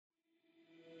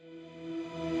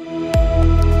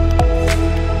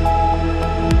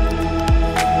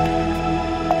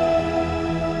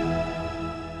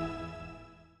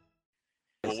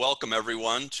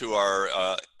everyone to our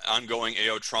ongoing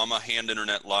AO Trauma Hand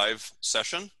Internet Live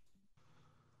session.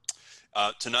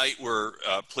 Tonight we're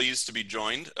pleased to be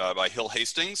joined by Hill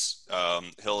Hastings.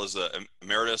 Hill is an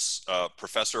emeritus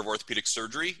professor of orthopedic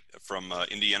surgery from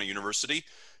Indiana University,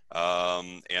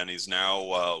 and he's now,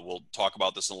 we'll talk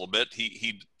about this in a little bit,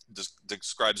 he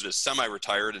describes it as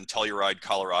semi-retired in Telluride,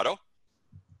 Colorado.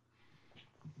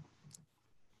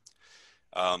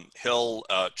 Hill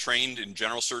trained in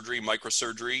general surgery,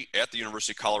 microsurgery at the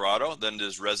University of Colorado, then did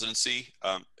his residency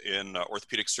in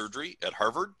orthopedic surgery at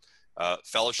Harvard,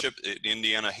 fellowship at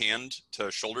Indiana Hand to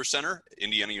Shoulder Center,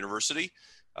 Indiana University,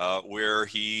 where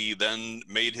he then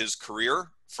made his career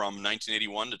from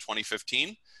 1981 to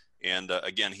 2015. And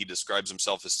again, he describes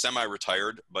himself as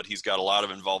semi-retired, but he's got a lot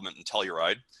of involvement in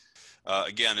Telluride.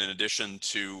 Again, in addition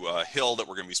to Hill that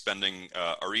we're going to be spending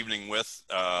our evening with,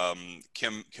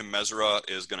 Kim Mesra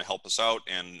is going to help us out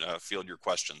and field your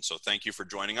questions. So thank you for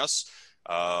joining us.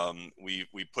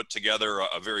 We put together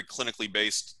a very clinically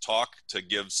based talk to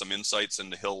give some insights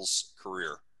into Hill's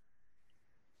career.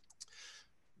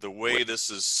 The way this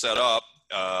is set up,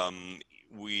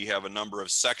 we have a number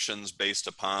of sections based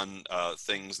upon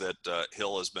things that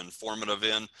Hill has been formative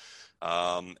in.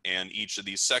 And each of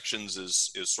these sections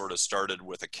is sort of started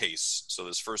with a case. So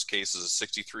this first case is a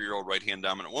 63-year-old right-hand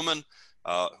dominant woman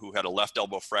who had a left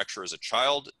elbow fracture as a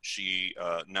child. She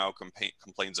now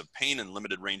complains of pain and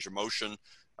limited range of motion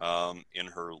in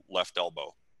her left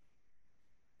elbow.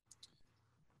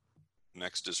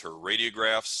 Next is her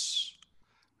radiographs.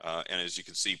 And as you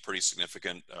can see, pretty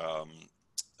significant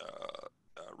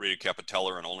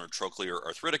radiocapitellar and ulnar trochlear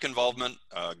arthritic involvement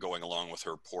going along with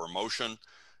her poor motion.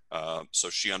 So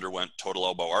she underwent total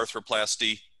elbow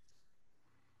arthroplasty,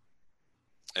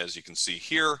 as you can see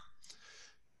here,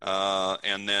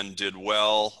 and then did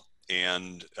well,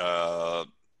 and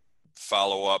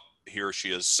follow up here.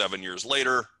 She is 7 years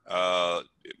later,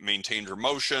 maintained her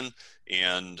motion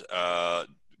and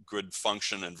good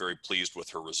function, and very pleased with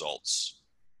her results.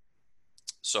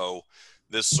 So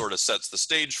this sort of sets the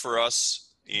stage for us.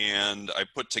 And I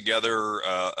put together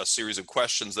a series of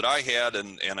questions that I had,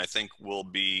 and I think will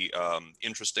be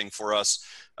interesting for us.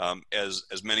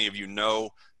 As many of you know,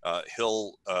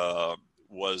 Hill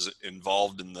was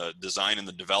involved in the design and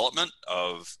the development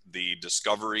of the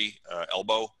Discovery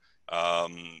elbow.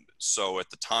 So at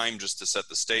the time, just to set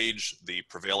the stage, the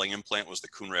prevailing implant was the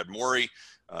Coonrad-Mori,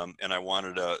 and I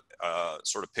wanted to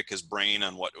sort of pick his brain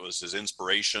on what was his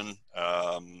inspiration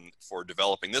for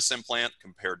developing this implant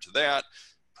compared to that.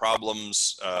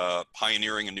 Problems,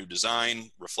 pioneering a new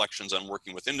design, reflections on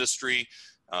working with industry,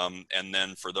 and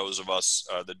then for those of us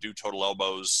that do total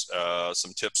elbows,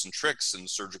 some tips and tricks and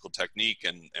surgical technique,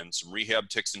 and some rehab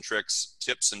tips and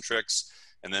tricks,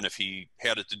 and then if he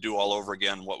had it to do all over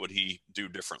again, what would he do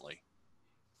differently?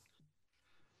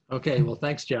 Okay, well,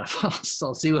 thanks, Jeff.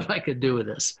 I'll see what I could do with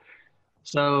this.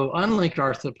 So unlinked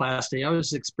arthroplasty, I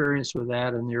was experienced with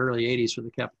that in the early 80s with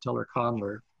the capitellar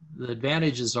condylar. The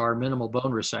advantages are minimal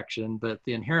bone resection, but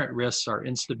the inherent risks are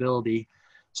instability.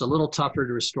 It's a little tougher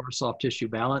to restore soft tissue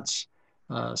balance.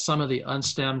 Some of the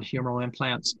unstemmed humeral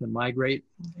implants can migrate,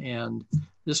 and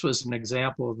this was an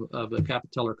example of a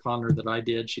capitellar condylar that I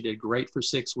did. She did great for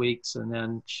 6 weeks, and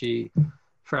then she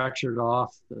fractured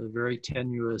off a very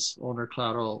tenuous ulnar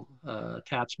collateral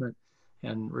attachment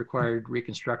and required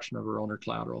reconstruction of her ulnar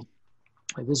collateral.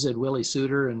 I visited Willie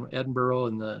Suter in Edinburgh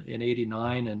in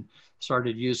 '89 and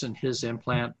started using his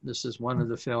implant. This is one of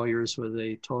the failures with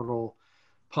a total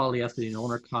polyethylene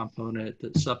ulnar component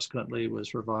that subsequently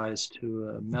was revised to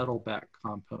a metal back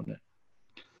component.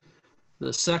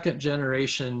 The second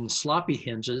generation sloppy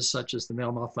hinges, such as the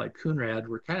male modified Coonrad,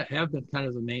 have been kind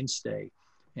of the mainstay.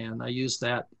 And I used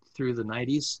that through the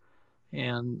 90s.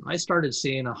 And I started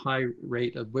seeing a high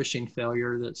rate of bushing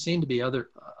failure that seemed to be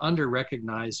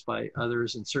under-recognized by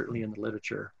others, and certainly in the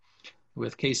literature,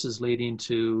 with cases leading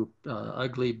to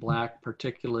ugly black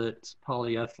particulate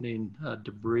polyethylene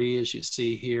debris, as you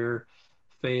see here,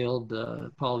 failed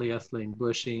polyethylene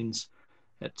bushings.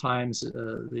 At times,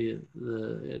 it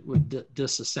would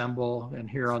disassemble, and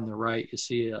here on the right, you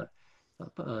see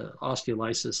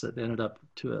osteolysis that ended up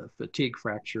to a fatigue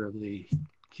fracture of the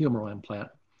humeral implant.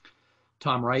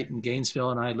 Tom Wright in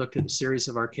Gainesville and I looked at a series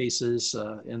of our cases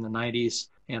in the 90s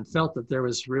and felt that there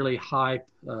was really high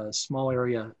small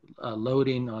area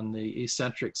loading on the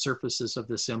eccentric surfaces of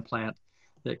this implant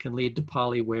that can lead to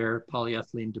polywear,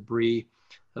 polyethylene debris.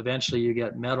 Eventually you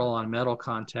get metal on metal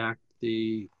contact,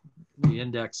 the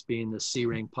index being the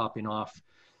C-ring popping off.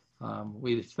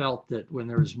 We felt that when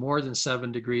there was more than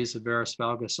 7 degrees of varus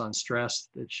valgus on stress,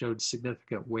 it showed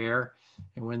significant wear.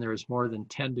 And when there was more than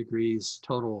 10 degrees,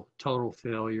 total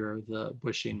failure of the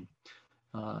bushing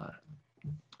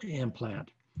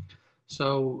implant.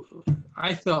 So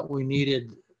I felt we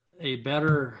needed a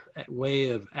better way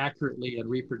of accurately and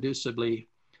reproducibly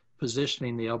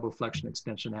positioning the elbow flexion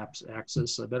extension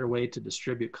axis, a better way to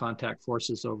distribute contact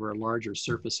forces over a larger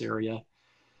surface area.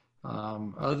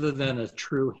 Other than a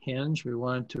true hinge, we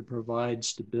wanted to provide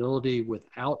stability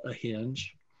without a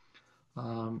hinge.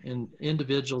 In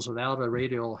individuals without a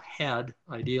radial head,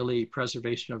 ideally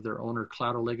preservation of their ulnar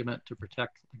claudal ligament to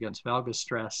protect against valgus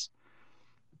stress.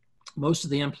 Most of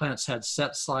the implants had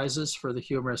set sizes for the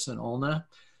humerus and ulna,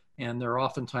 and there are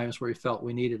often times where we felt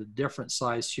we needed a different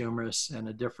size humerus and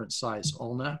a different size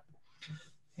ulna.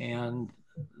 And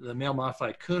the male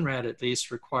modified Coonrad at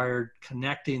least required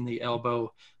connecting the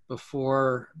elbow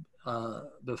before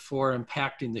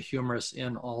impacting the humerus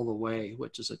in all the way,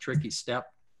 which is a tricky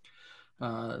step.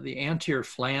 The anterior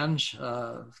flange,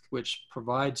 which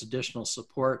provides additional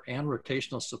support and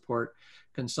rotational support,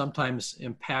 can sometimes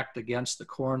impact against the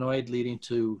coronoid, leading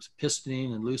to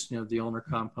pistoning and loosening of the ulnar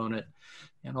component.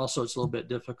 And also it's a little bit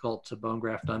difficult to bone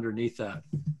graft underneath that.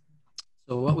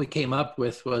 So what we came up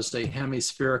with was a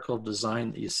hemispherical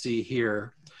design that you see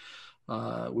here.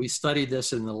 We studied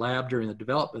this in the lab during the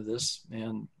development of this,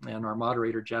 and our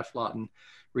moderator, Jeff Lawton,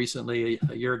 recently,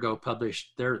 a year ago,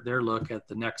 published their look at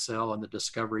the neck cell and the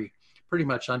discovery, pretty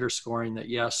much underscoring that,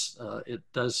 yes, it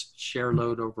does share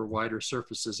load over wider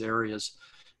surfaces areas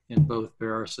in both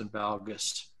varus and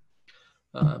valgus.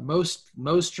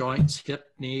 Most joints, hip,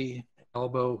 knee,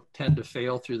 elbow, tend to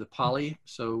fail through the poly,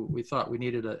 so we thought we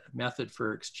needed a method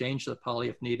for exchange of the poly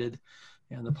if needed.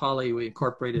 And the poly we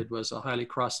incorporated was a highly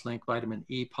cross-linked vitamin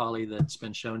E poly that's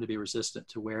been shown to be resistant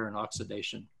to wear and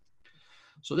oxidation.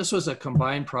 So this was a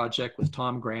combined project with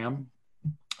Tom Graham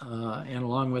and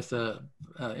along with the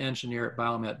engineer at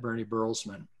Biomet, Bernie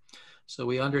Berlesman. So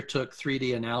we undertook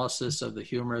 3D analysis of the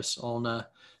humerus, ulna,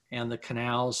 and the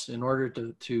canals in order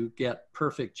to get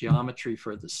perfect geometry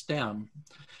for the stem,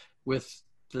 with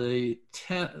the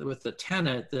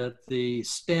tenet that the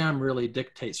stem really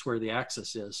dictates where the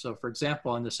axis is. So for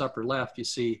example, on this upper left, you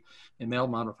see a male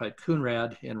modified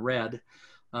Coonrad in red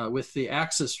with the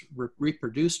axis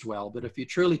reproduced well. But if you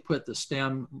truly put the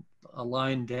stem a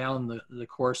line down the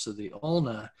course of the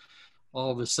ulna,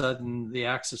 all of a sudden the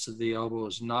axis of the elbow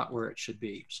is not where it should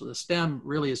be. So the stem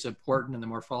really is important, and the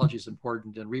morphology is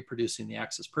important in reproducing the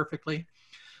axis perfectly.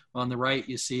 On the right,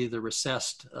 you see the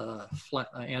recessed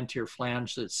anterior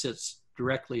flange that sits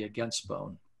directly against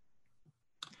bone.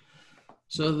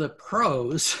 So the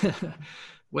pros,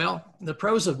 well, the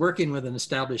pros of working with an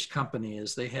established company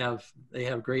is they have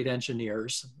great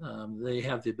engineers. They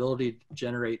have the ability to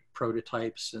generate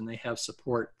prototypes, and they have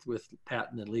support with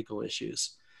patent and legal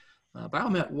issues.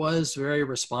 Biomet was very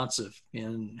responsive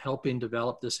in helping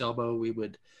develop this elbow. We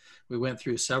went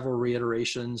through several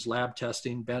reiterations, lab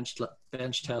testing, bench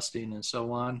testing, and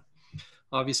so on.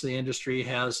 Obviously, industry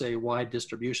has a wide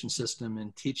distribution system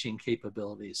and teaching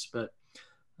capabilities, but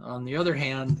on the other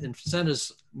hand,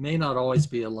 incentives may not always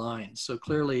be aligned. So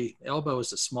clearly, elbow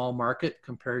is a small market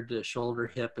compared to shoulder,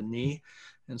 hip, and knee.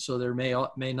 And so there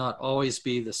may not always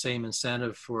be the same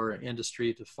incentive for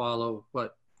industry to follow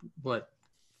what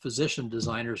physician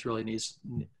designers really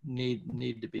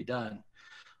need to be done.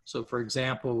 So for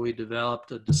example, we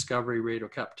developed a discovery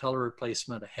radiocapitellar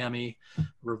replacement, a hemi,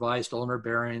 revised ulnar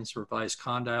bearings, revised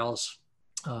condyles,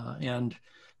 and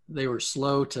they were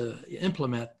slow to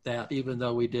implement that, even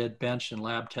though we did bench and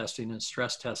lab testing and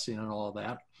stress testing and all of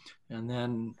that. And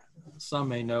then some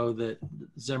may know that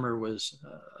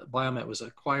Biomet was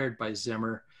acquired by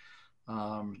Zimmer,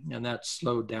 and that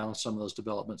slowed down some of those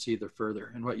developments either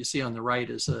further. And what you see on the right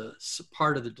is a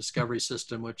part of the discovery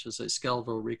system, which is a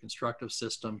skeletal reconstructive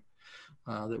system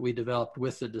that we developed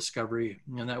with the discovery,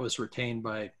 and that was retained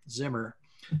by Zimmer,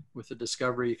 with the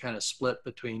discovery kind of split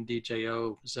between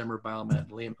DJO, Zimmer,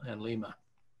 Biomet, and Lima.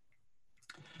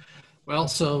 Well,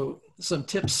 so some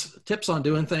tips on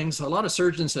doing things. A lot of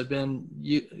surgeons have been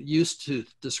used to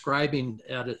describing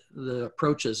the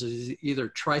approaches as either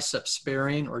triceps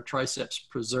sparing or triceps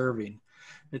preserving.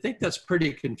 I think that's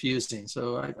pretty confusing.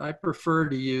 So I prefer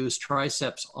to use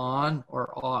triceps on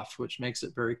or off, which makes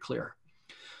it very clear.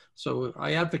 So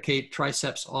I advocate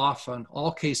triceps off on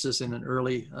all cases in an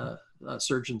early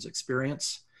surgeon's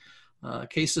experience.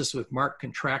 Cases with marked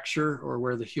contracture or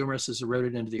where the humerus is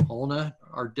eroded into the ulna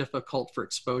are difficult for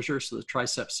exposure, so the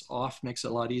triceps off makes it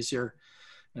a lot easier.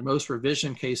 And most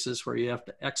revision cases where you have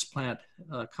to explant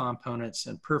components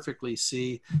and perfectly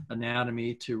see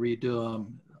anatomy to redo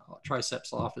them,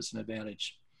 triceps off is an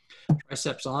advantage.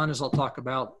 Triceps on, as I'll talk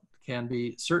about,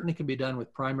 certainly can be done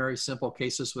with primary simple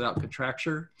cases without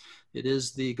contracture. It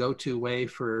is the go-to way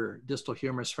for distal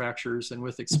humerus fractures, and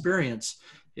with experience,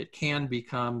 it can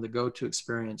become the go-to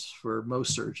experience for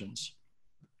most surgeons.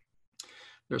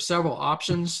 There are several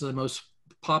options. The most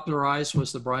popularized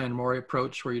was the Brian Morey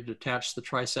approach, where you detach the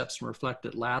triceps and reflect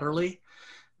it laterally.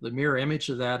 The mirror image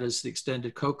of that is the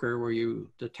extended Coker, where you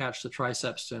detach the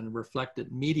triceps and reflect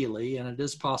it medially. And it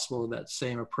is possible with that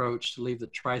same approach to leave the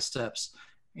triceps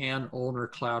and ulnar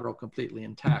collateral completely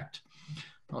intact.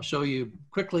 I'll show you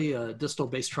quickly a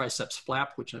distal-based triceps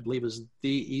flap, which I believe is the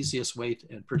easiest way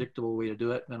and predictable way to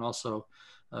do it, and also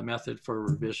a method for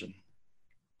revision.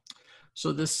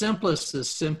 So the simplest is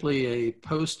simply a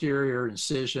posterior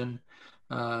incision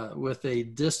with a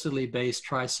distally based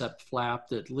tricep flap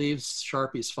that leaves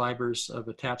Sharpie's fibers of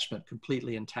attachment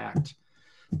completely intact.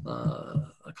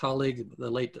 A colleague, the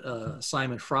late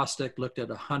Simon Frostick, looked at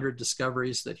 100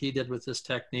 discoveries that he did with this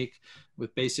technique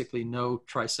with basically no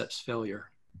triceps failure.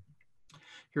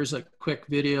 Here's a quick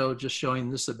video just showing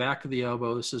this the back of the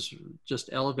elbow. This is just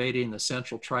elevating the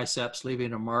central triceps,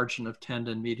 leaving a margin of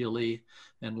tendon medially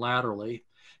and laterally,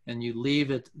 and you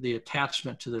leave the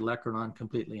attachment to the olecranon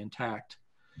completely intact.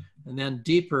 And then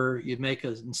deeper, you make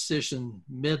an incision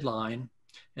midline,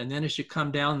 and then as you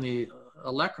come down the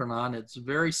olecranon, it's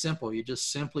very simple. You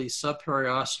just simply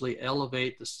subperiosteally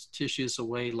elevate the tissues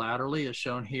away laterally, as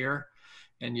shown here,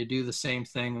 and you do the same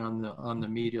thing on the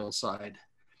medial side.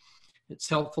 It's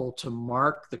helpful to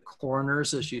mark the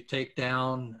corners as you take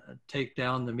down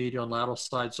the medial and lateral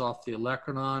sides off the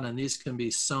olecranon, and these can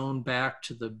be sewn back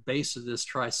to the base of this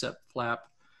tricep flap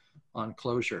on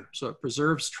closure. So it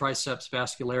preserves triceps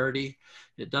vascularity.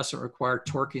 It doesn't require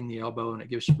torquing the elbow, and it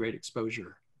gives you great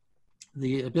exposure.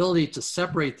 The ability to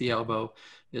separate the elbow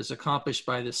is accomplished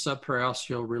by the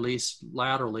subperiosteal release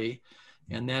laterally,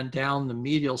 and then down the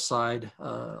medial side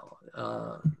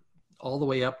all the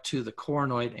way up to the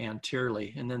coronoid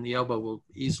anteriorly, and then the elbow will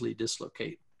easily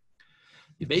dislocate.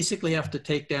 You basically have to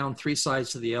take down 3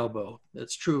 sides of the elbow.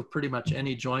 That's true of pretty much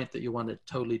any joint that you want to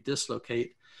totally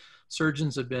dislocate.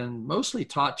 Surgeons have been mostly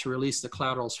taught to release the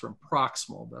collaterals from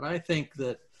proximal, but I think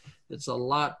that it's a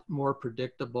lot more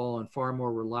predictable and far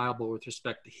more reliable with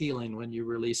respect to healing when you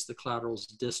release the collaterals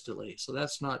distally. So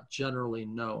that's not generally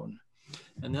known.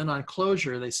 And then on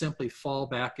closure, they simply fall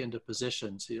back into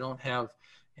position. So you don't have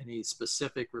any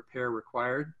specific repair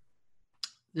required.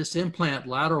 This implant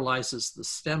lateralizes the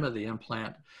stem of the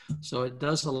implant, so it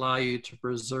does allow you to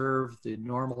preserve the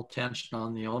normal tension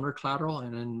on the ulnar collateral,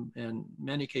 and in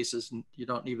many cases, you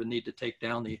don't even need to take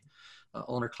down the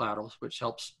ulnar collaterals, which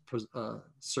helps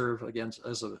serve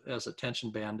as a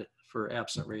tension band for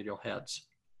absent radial heads.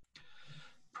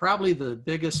 Probably the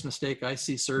biggest mistake I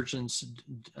see surgeons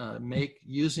make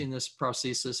using this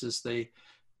prosthesis is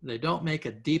they don't make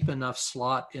a deep enough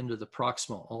slot into the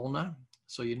proximal ulna.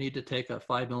 So you need to take a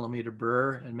 5mm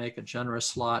burr and make a generous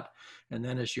slot. And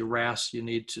then as you rasp, you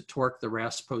need to torque the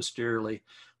rasp posteriorly.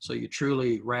 So you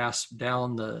truly rasp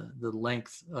down the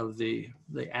length of the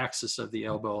axis of the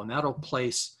elbow, and that'll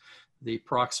place the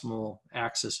proximal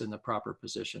axis in the proper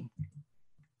position.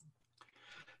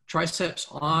 Triceps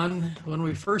on, when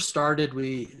we first started,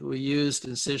 we used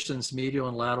incisions medial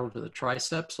and lateral to the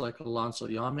triceps like Alonso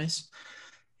Yames.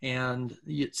 And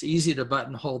it's easy to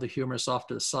buttonhole the humerus off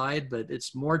to the side, but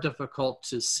it's more difficult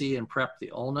to see and prep the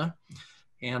ulna.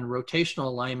 And rotational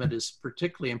alignment is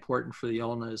particularly important for the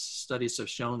ulna, as studies have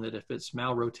shown that if it's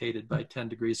malrotated by 10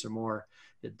 degrees or more,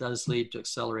 it does lead to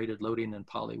accelerated loading and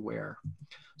poly wear.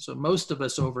 So most of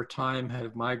us over time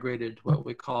have migrated to what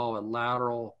we call a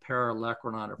lateral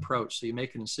paraolecranon approach. So you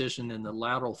make an incision in the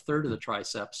lateral third of the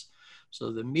triceps.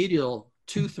 So the medial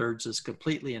 2/3 is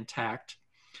completely intact.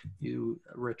 You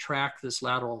retract this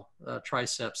lateral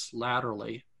triceps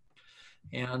laterally,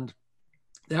 and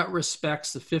that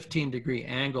respects the 15-degree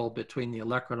angle between the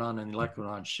olecranon and the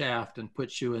olecranon shaft and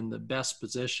puts you in the best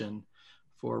position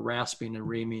for rasping and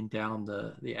reaming down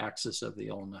the axis of the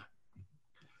ulna.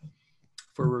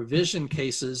 For revision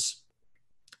cases,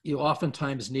 you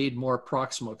oftentimes need more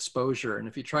proximal exposure, and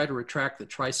if you try to retract the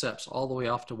triceps all the way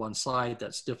off to one side,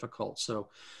 that's difficult. So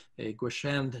a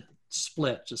Guichand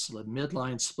split, just a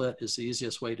midline split, is the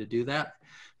easiest way to do that.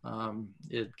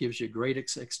 It gives you great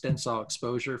extensile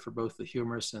exposure for both the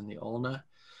humerus and the ulna.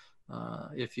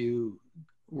 If you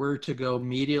were to go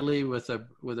medially with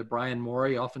a Brian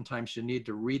Morey, oftentimes you need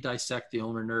to redissect the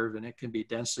ulnar nerve, and it can be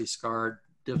densely scarred,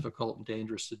 difficult and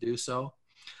dangerous to do so.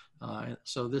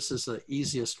 So this is the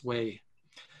easiest way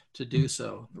to do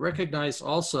so. Recognize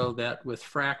also that with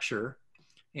fracture,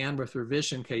 and with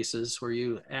revision cases where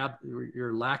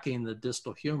you're lacking the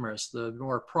distal humerus, the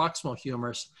more proximal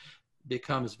humerus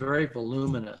becomes very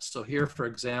voluminous. So here, for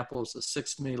example, is a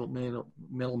 6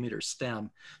 millimeter stem.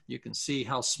 You can see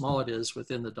how small it is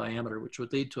within the diameter, which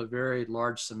would lead to a very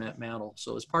large cement mantle.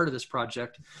 So as part of this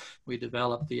project, we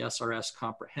developed the SRS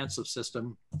comprehensive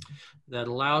system that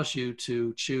allows you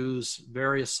to choose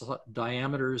various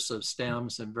diameters of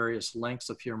stems and various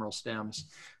lengths of humeral stems,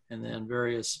 and then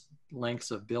various lengths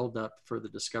of buildup for the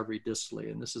discovery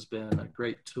distally. And this has been a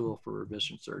great tool for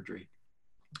revision surgery.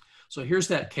 So here's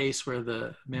that case where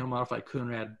the male-modified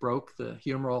Coonrad broke the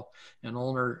humeral and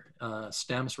ulnar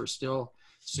stems were still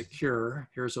secure.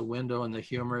 Here's a window in the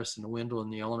humerus and a window in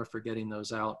the ulnar for getting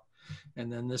those out. And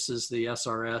then this is the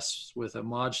SRS with a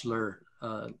modular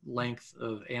length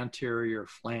of anterior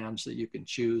flange that you can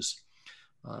choose.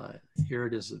 Here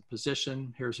it is in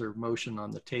position. Here's her motion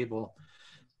on the table.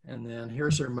 And then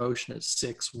here's her motion at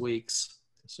 6 weeks.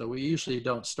 So we usually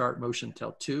don't start motion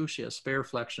till 2. She has fair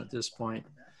flexion at this point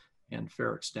and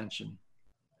fair extension.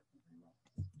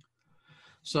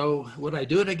 So would I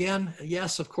do it again?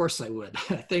 Yes, of course I would.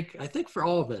 I think for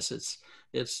all of us,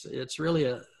 it's really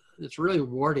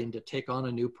rewarding to take on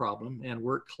a new problem and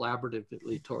work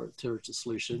collaboratively towards a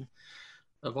solution.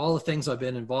 Of all the things I've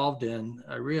been involved in,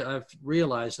 I've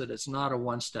realized that it's not a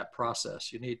one-step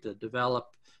process. You need to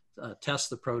develop, test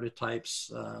the prototypes,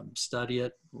 study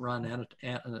it, run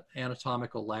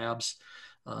anatomical labs,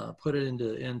 put it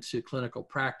into clinical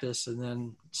practice, and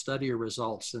then study your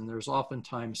results. And there's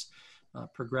oftentimes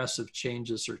progressive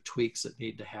changes or tweaks that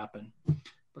need to happen.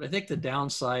 But I think the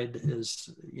downside is,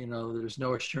 there's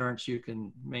no assurance you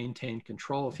can maintain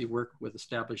control if you work with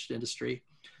established industry.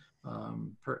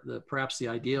 Perhaps the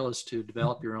ideal is to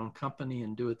develop your own company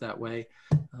and do it that way.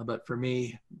 But for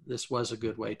me, this was a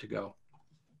good way to go.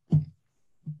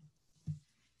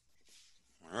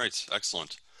 All right,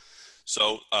 excellent.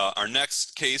 So our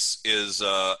next case is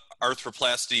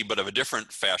arthroplasty, but of a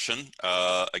different fashion.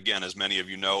 Again, as many of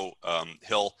you know,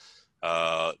 Hill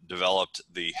developed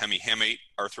the hemihamate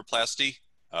arthroplasty.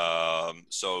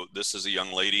 So this is a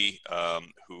young lady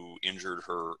who injured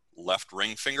her left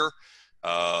ring finger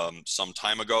some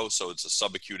time ago. So it's a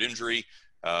subacute injury,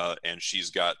 and she's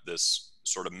got this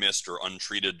sort of missed or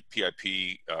untreated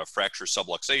PIP fracture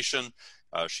subluxation.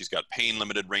 She's got pain,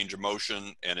 limited range of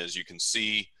motion, and as you can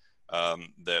see,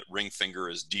 that ring finger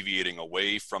is deviating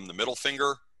away from the middle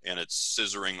finger, and it's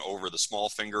scissoring over the small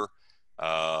finger.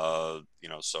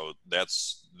 So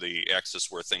that's the axis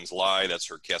where things lie. That's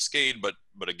her cascade.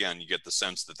 But again, you get the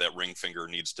sense that that ring finger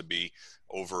needs to be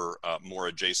over more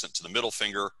adjacent to the middle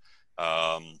finger.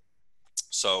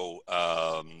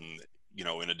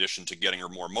 In addition to getting her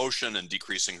more motion and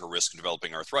decreasing her risk of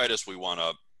developing arthritis, we want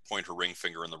to point her ring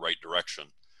finger in the right direction.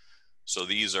 So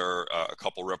these are a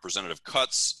couple representative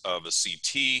cuts of a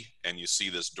CT, and you see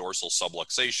this dorsal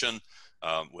subluxation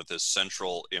with this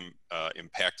central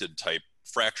impacted type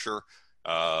fracture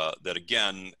that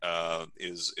again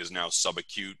is now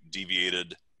subacute,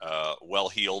 deviated, well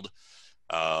healed.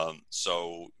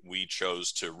 So we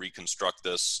chose to reconstruct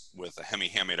this with a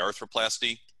hemihamate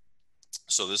arthroplasty.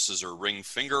 So this is her ring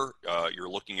finger. You're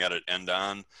looking at it end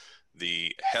on.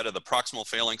 The head of the proximal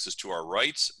phalanx is to our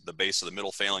right. The base of the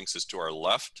middle phalanx is to our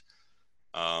left.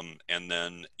 And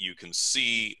then you can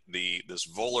see this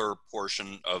volar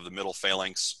portion of the middle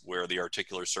phalanx where the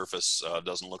articular surface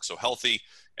doesn't look so healthy,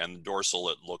 and the dorsal,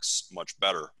 it looks much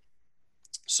better.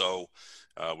 So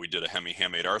we did a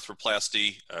hemihamate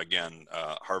arthroplasty, again,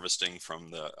 harvesting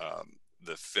from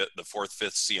the fourth,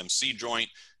 fifth CMC joint.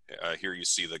 Here you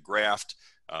see the graft.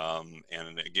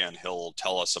 And again, he'll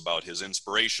tell us about his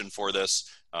inspiration for this,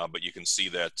 but you can see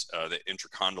that the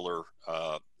intracondylar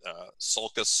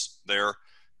sulcus there,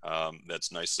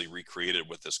 that's nicely recreated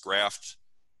with this graft.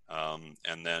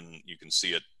 And then you can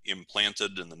see it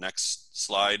implanted in the next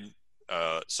slide.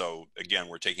 So again,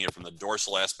 we're taking it from the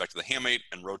dorsal aspect of the hamate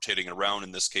and rotating it around,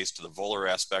 in this case, to the volar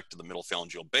aspect of the middle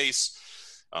phalangeal base.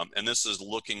 And this is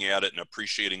looking at it and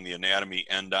appreciating the anatomy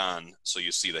end on. So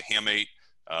you see the hamate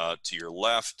to your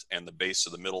left and the base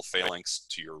of the middle phalanx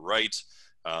to your right.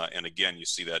 And again, you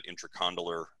see that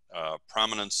intracondylar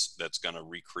prominence that's going to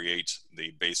recreate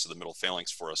the base of the middle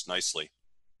phalanx for us nicely.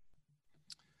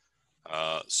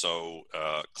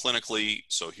 Clinically,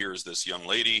 so here's this young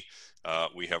lady.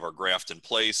 We have our graft in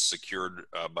place, secured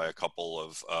by a couple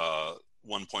of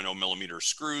 1.0 millimeter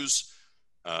screws.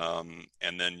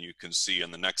 And then you can see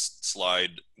in the next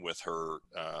slide with her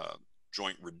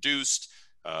joint reduced,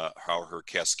 how her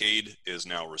cascade is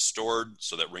now restored.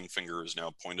 So that ring finger is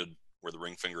now pointed where the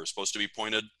ring finger is supposed to be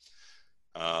pointed.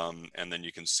 And then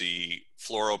you can see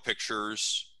fluoro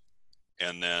pictures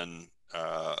and then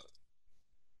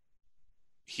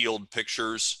healed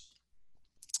pictures,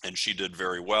 and she did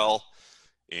very well.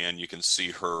 And you can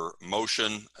see her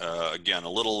motion. Again, a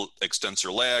little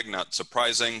extensor lag, not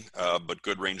surprising, but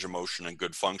good range of motion and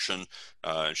good function.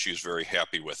 And she's very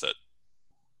happy with it.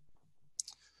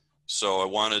 So I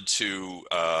wanted to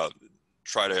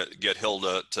try to get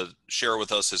Hilda to share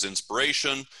with us his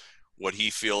inspiration, what he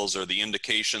feels are the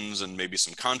indications and maybe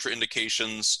some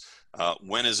contraindications.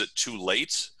 When is it too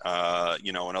late?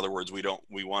 You know, in other words,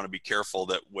 we want to be careful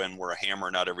that when we're a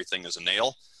hammer, not everything is a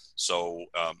nail. So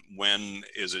when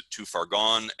is it too far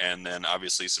gone? And then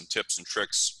obviously some tips and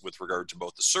tricks with regard to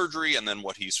both the surgery and then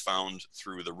what he's found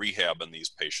through the rehab in these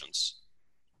patients.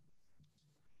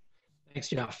 Thanks,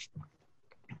 Jeff.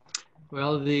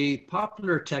 Well, the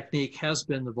popular technique has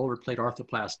been the volar plate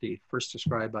arthroplasty, first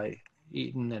described by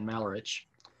Eaton and Malarich.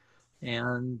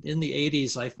 And in the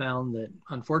 80s, I found that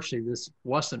unfortunately this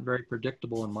wasn't very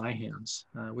predictable in my hands.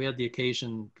 We had the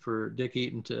occasion for Dick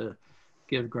Eaton to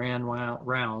give grand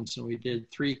rounds, and we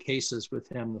did 3 cases with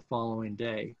him the following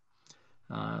day.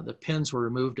 The pins were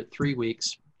removed at 3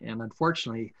 weeks, and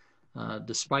unfortunately,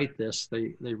 despite this,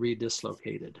 they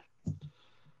redislocated.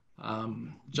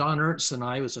 John Ernst and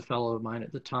I, was a fellow of mine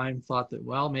at the time, thought that,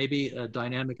 well, maybe a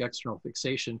dynamic external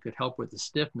fixation could help with the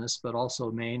stiffness, but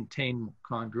also maintain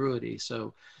congruity.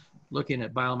 So looking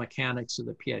at biomechanics of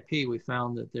the PIP, we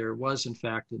found that there was, in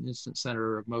fact, an instant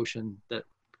center of motion that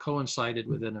coincided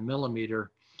within a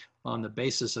millimeter, on the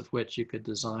basis of which you could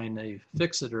design a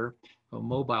fixator, a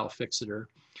mobile fixator.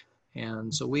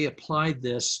 And so we applied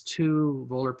this to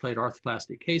volar plate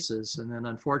arthroplasty cases, and then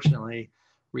unfortunately,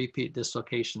 repeat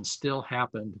dislocation still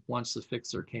happened once the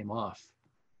fixator came off.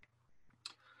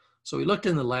 So we looked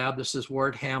in the lab. This is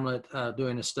Ward Hamlet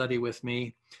doing a study with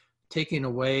me, taking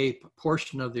away a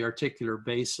portion of the articular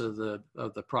base of the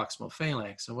proximal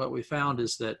phalanx. And what we found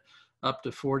is that up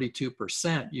to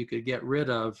 42% you could get rid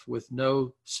of with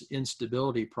no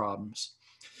instability problems.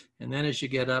 And then as you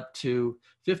get up to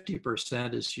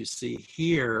 50%, as you see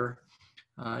here,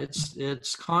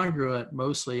 it's congruent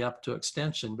mostly up to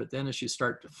extension, but then as you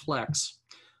start to flex,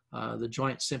 the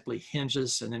joint simply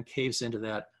hinges and then caves into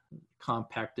that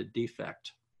compacted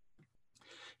defect.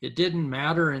 It didn't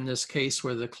matter in this case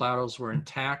whether the collaterals were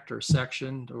intact or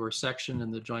sectioned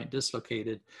and the joint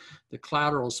dislocated. The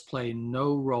collaterals play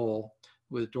no role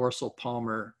with dorsal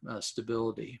palmar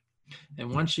stability. And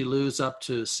once you lose up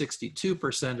to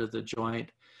 62% of the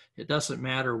joint, it doesn't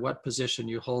matter what position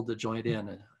you hold the joint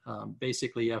in.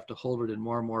 Basically, you have to hold it in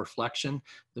more and more flexion,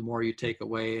 the more you take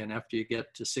away. And after you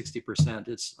get to 60%,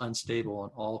 it's unstable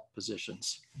in all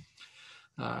positions.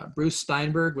 Bruce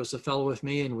Steinberg was a fellow with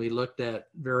me, and we looked at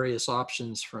various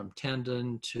options from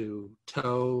tendon to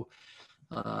toe.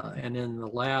 And in the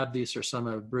lab, these are some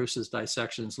of Bruce's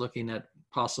dissections looking at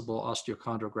possible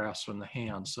osteochondral grafts from the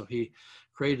hand. So he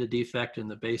created a defect in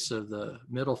the base of the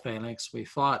middle phalanx. We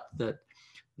thought that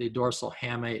the dorsal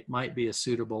hamate might be a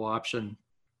suitable option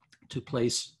to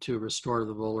place to restore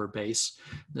the volar base.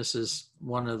 This is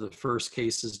one of the first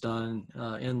cases done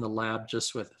in the lab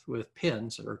just with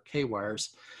pins or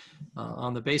K-wires,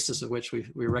 on the basis of which we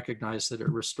recognized that it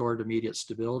restored immediate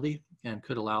stability and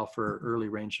could allow for early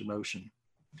range of motion.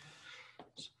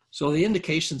 So the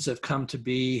indications have come to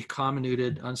be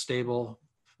comminuted, unstable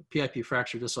PIP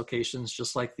fracture dislocations,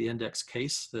 just like the index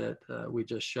case that we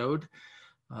just showed.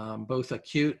 Both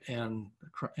acute and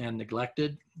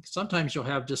neglected. Sometimes you'll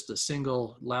have just a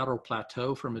single lateral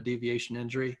plateau from a deviation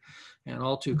injury, and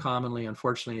all too commonly,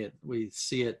 unfortunately, we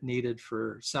see it needed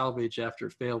for salvage after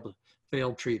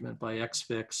failed treatment by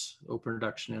X-fix, open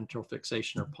reduction, enteral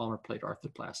fixation, or palmar plate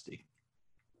arthroplasty.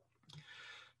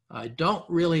 I don't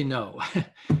really know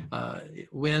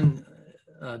when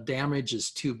damage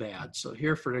is too bad. So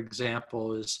here, for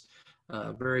example, is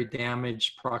very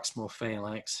damaged proximal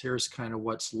phalanx. Here's kind of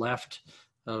what's left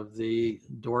of the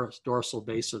dorsal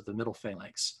base of the middle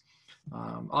phalanx.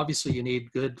 Obviously, you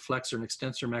need good flexor and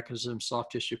extensor mechanism,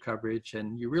 soft tissue coverage,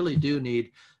 and you really do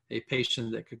need a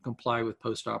patient that can comply with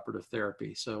postoperative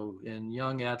therapy. So in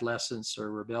young adolescents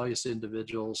or rebellious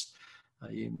individuals,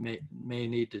 you may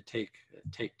need to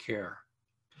take care.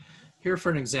 Here, for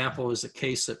an example, is a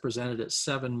case that presented at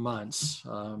 7 months.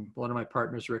 One of my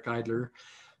partners, Rick Eidler,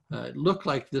 it looked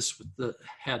like this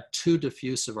had too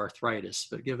diffusive arthritis,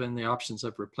 but given the options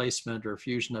of replacement or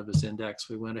fusion of his index,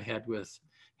 we went ahead with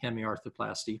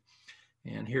hemiarthroplasty.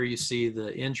 And here you see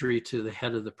the injury to the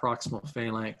head of the proximal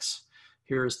phalanx.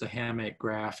 Here's the hamate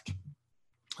graft.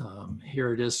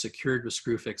 Here it is secured with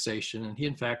screw fixation. And he,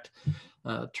 in fact,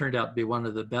 turned out to be one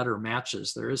of the better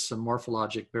matches. There is some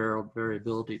morphologic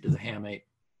variability to the hamate.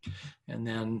 And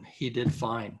then he did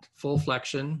fine, full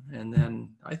flexion. And then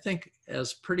I think,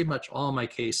 as pretty much all my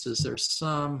cases, there's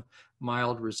some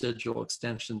mild residual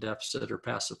extension deficit or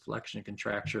passive flexion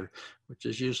contracture, which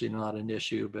is usually not an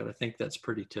issue, but I think that's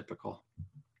pretty typical.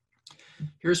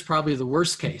 Here's probably the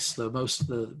worst case,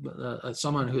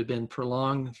 someone who had been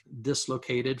prolonged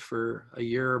dislocated for a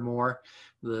year or more,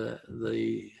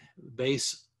 the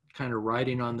base kind of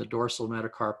riding on the dorsal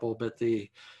metacarpal,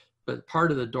 but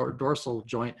part of the dorsal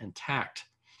joint intact.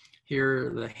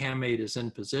 Here, the hamate is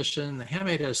in position. The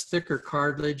hamate has thicker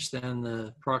cartilage than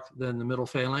the middle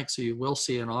phalanx, so you will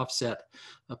see an offset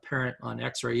apparent on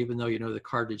X-ray, even though you know the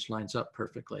cartilage lines up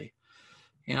perfectly.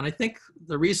 And I think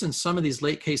the reason some of these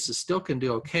late cases still can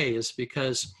do okay is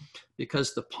because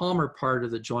the palmar part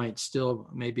of the joint still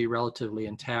may be relatively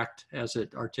intact as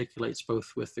it articulates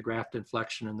both with the graft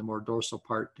inflection and the more dorsal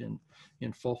part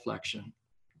in full flexion.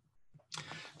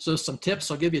 So some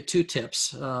tips, I'll give you 2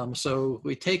 tips. So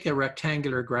we take a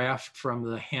rectangular graft from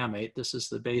the hamate. This is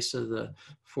the base of the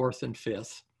 4th and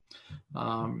 5th.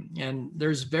 And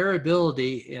there's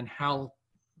variability in how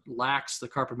lax the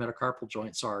carpometacarpal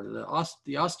joints are. The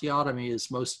osteotomy is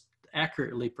most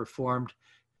accurately performed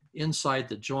inside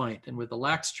the joint. And with a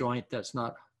lax joint, that's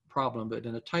not a problem, but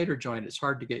in a tighter joint, it's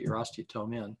hard to get your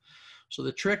osteotome in. So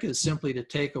the trick is simply to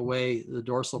take away the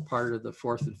dorsal part of the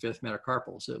 4th and 5th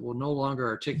metacarpals. It will no longer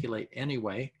articulate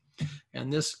anyway.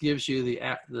 And this gives you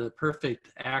the perfect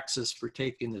axis for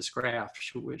taking this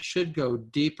graft, which should go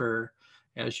deeper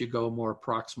as you go more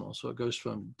proximal. So it goes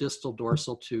from distal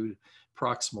dorsal to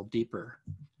proximal deeper.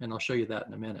 And I'll show you that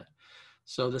in a minute.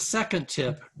 So the second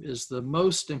tip is the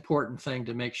most important thing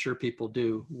to make sure people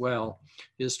do well,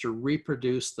 is to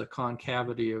reproduce the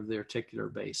concavity of the articular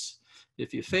base.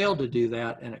 If you fail to do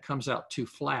that and it comes out too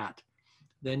flat,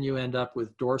 then you end up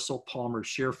with dorsal palmar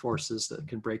shear forces that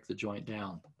can break the joint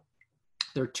down.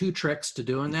 There are 2 tricks to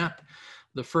doing that.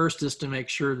 The first is to make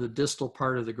sure the distal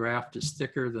part of the graft is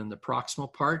thicker than the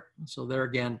proximal part. So there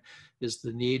again is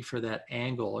the need for that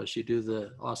angle as you do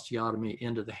the osteotomy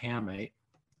into the hamate.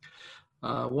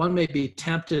 One may be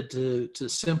tempted to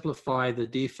simplify the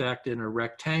defect in a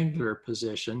rectangular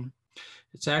position.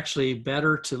 It's actually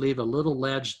better to leave a little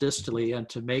ledge distally and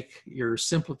to make your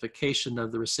simplification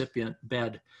of the recipient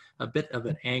bed a bit of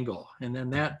an angle. And then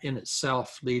that in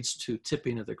itself leads to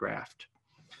tipping of the graft.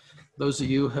 Those of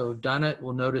you who have done it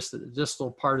will notice that the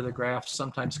distal part of the graft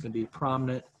sometimes can be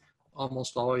prominent,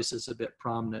 almost always is a bit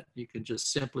prominent. You can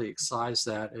just simply excise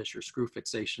that as your screw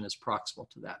fixation is proximal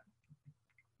to that.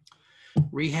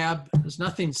 Rehab, there's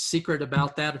nothing secret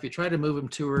about that. If you try to move them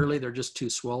too early, they're just too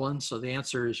swollen. So the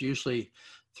answer is usually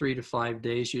 3 to 5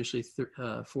 days, usually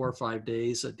 4 or 5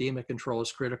 days. Edema control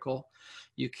is critical.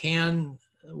 You can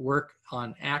work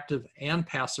on active and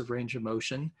passive range of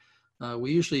motion.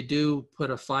 We usually do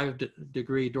put a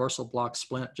 5-degree dorsal block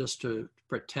splint just to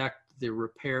protect the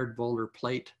repaired volar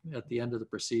plate at the end of the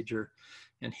procedure.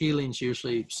 And healing's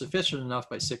usually sufficient enough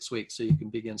by 6 weeks so you can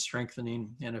begin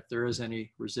strengthening. And if there is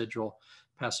any residual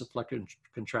passive flexion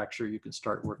contracture, you can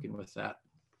start working with that.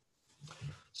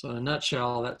 So in a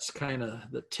nutshell, that's kind of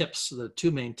the tips, the 2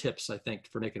 main tips, I think,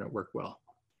 for making it work well.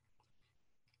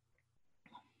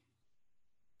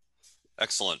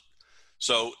 Excellent.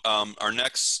 So our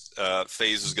next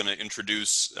phase is going to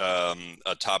introduce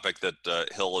a topic that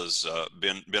Hill has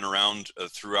been around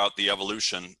throughout the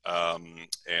evolution.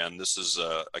 And this is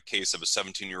a case of a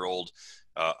 17-year-old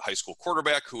high school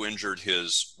quarterback who injured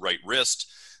his right wrist.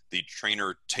 The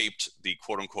trainer taped the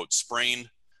quote-unquote sprain.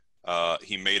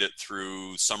 He made it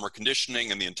through summer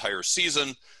conditioning and the entire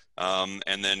season,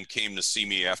 and then came to see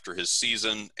me after his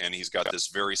season. And he's got this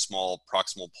very small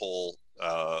proximal pole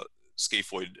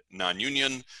scaphoid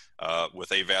non-union with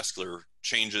avascular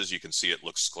changes. You can see it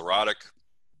looks sclerotic.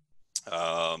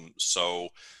 So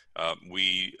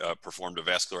we performed a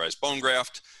vascularized bone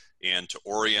graft. And to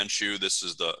orient you, this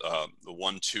is the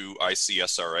 1-2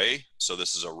 ICSRA. So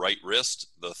this is a right wrist.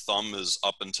 The thumb is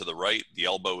up and to the right. The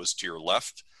elbow is to your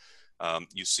left.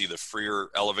 You see the Freer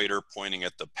elevator pointing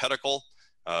at the pedicle.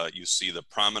 You see the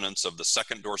prominence of the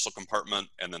second dorsal compartment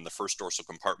and then the first dorsal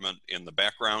compartment in the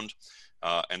background.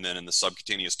 And then in the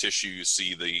subcutaneous tissue, you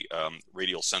see the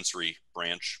radial sensory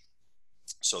branch.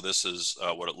 So this is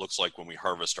what it looks like when we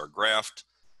harvest our graft.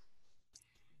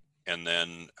 And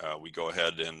then we go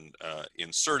ahead and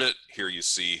insert it. Here you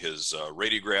see his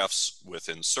radiographs with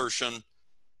insertion.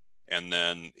 And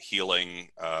then healing,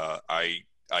 I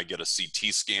get a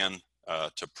CT scan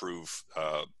to prove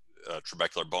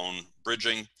trabecular bone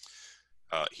bridging.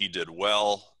 He did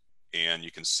well, and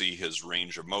you can see his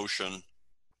range of motion.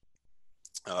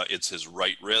 It's his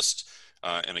right wrist.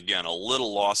 And again, a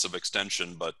little loss of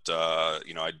extension, but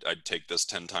I'd take this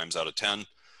 10 times out of 10.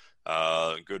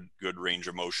 Good range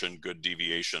of motion, good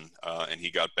deviation, and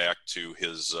he got back to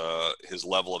his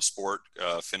level of sport,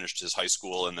 finished his high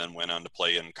school, and then went on to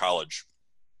play in college.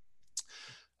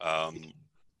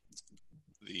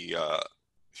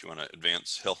 If you want to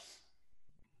advance, Hill.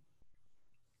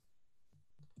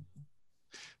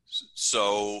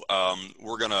 So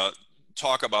we're going to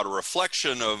talk about a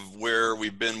reflection of where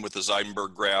we've been with the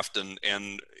Zeidenberg graft, and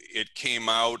it came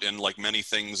out, and like many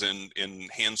things in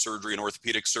hand surgery and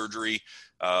orthopedic surgery,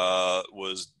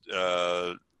 was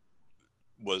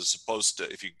supposed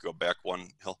to, if you go back one,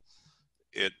 Hill,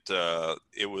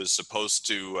 it was supposed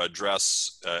to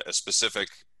address a specific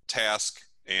task,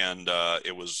 and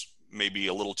it was maybe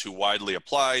a little too widely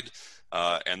applied,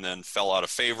 and then fell out of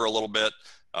favor a little bit.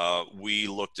 We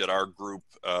looked at our group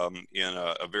in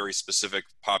a very specific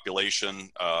population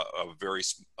of very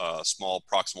small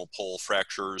proximal pole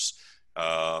fractures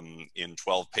in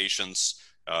 12 patients,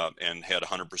 and had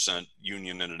 100%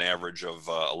 union in an average of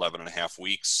 11 and a half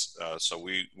weeks. So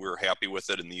we're happy with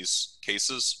it in these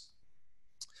cases.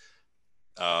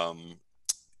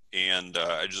 And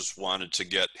I just wanted to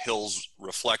get Hill's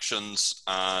reflections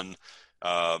on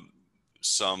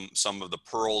some of the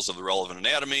pearls of the relevant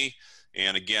anatomy.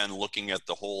 And again, looking at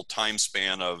the whole time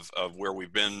span of where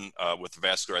we've been with the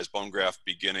vascularized bone graft,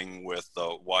 beginning with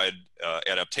the wide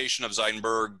adaptation of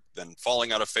Zeidenberg, then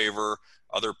falling out of favor,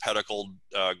 other pedicled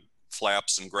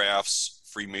flaps and grafts,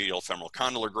 free medial femoral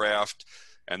condylar graft,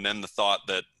 and then the thought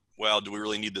that, well, do we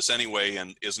really need this anyway?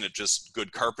 And isn't it just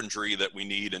good carpentry that we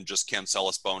need, and just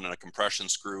cancellous bone and a compression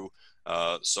screw?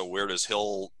 So where does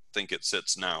Hill think it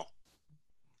sits now?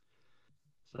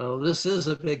 So this is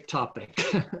a big topic.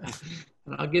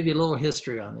 And I'll give you a little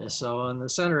history on this. So on the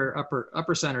center,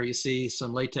 upper center, you see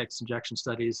some latex injection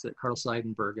studies that Carl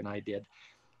Seidenberg and I did.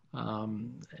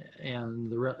 And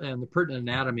the pertinent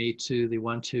anatomy to the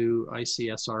 1-2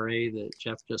 ICSRA that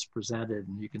Jeff just presented.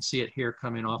 And you can see it here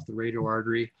coming off the radial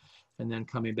artery and then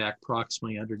coming back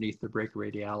proximally underneath the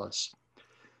brachyradialis.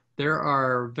 There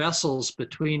are vessels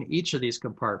between each of these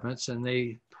compartments, and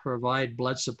they provide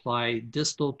blood supply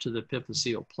distal to the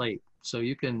epiphyseal plate. So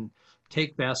you can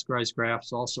take vascularized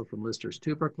grafts also from Lister's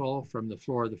tubercle, from the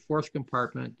floor of the fourth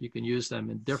compartment. You can use them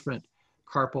in different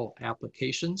carpal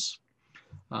applications.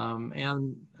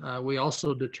 We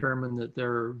also determined that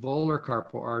there are volar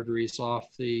carpal arteries off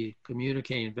the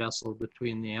communicating vessel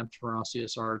between the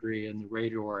anteroosseous artery and the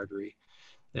radial artery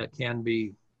that can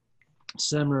be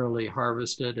similarly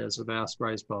harvested as a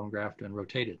vascularized bone graft and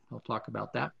rotated. I'll talk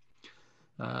about that.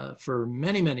 For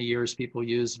many, many years, people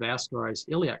used vascularized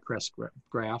iliac crest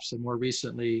grafts, and more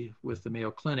recently with the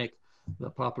Mayo Clinic, the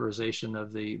popularization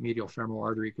of the medial femoral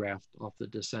artery graft off the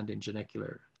descending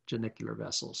genicular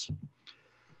vessels.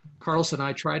 Carlos and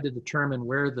I tried to determine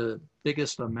where the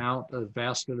biggest amount of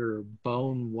vascular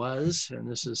bone was, and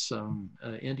this is some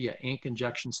India ink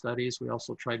injection studies. We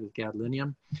also tried with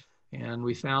gadolinium, and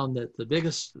we found that the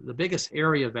biggest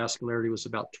area of vascularity was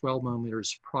about 12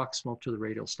 millimeters proximal to the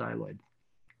radial styloid.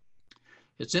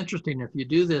 It's interesting, if you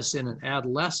do this in an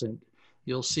adolescent,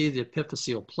 you'll see the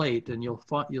epiphyseal plate, and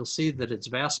you'll see that it's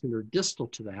vascular distal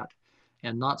to that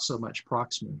and not so much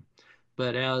proximal.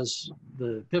 But as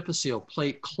the epiphyseal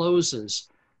plate closes,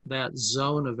 that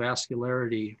zone of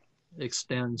vascularity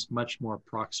extends much more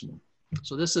proximal.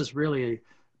 So this is really a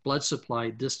blood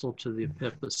supply distal to the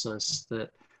epiphysis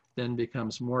that then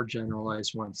becomes more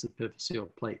generalized once the epiphyseal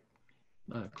plate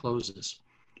closes.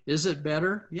 Is it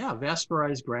better? Yeah,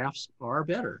 vascularized grafts are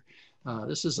better.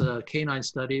 This is a canine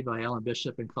study by Alan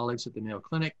Bishop and colleagues at the Mayo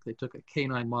Clinic. They took a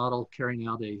canine model carrying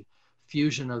out a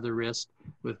fusion of the wrist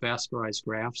with vascularized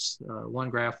grafts.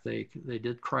 One graft, they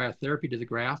did cryotherapy to the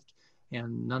graft,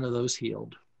 and none of those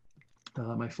healed.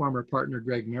 My former partner,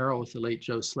 Greg Merrill, with the late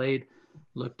Joe Slade,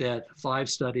 looked at 5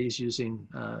 studies using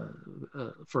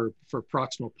for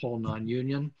proximal pole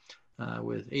non-union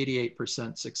with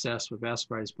 88% success with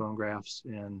vascularized bone grafts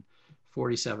and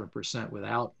 47%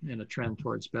 without, and a trend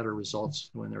towards better results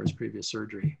when there was previous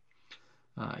surgery.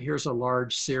 Here's a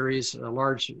large series, a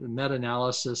large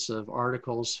meta-analysis of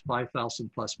articles,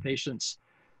 5,000 plus patients,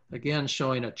 again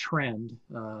showing a trend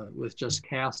with just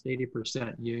cast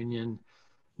 80% union,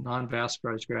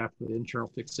 non-vascularized graft with internal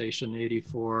fixation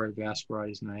 84,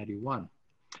 vascularized 91.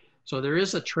 So there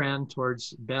is a trend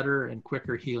towards better and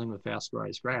quicker healing with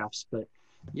vascularized grafts, but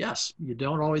yes, you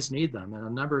don't always need them. And a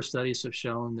number of studies have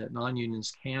shown that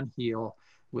non-unions can heal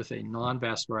with a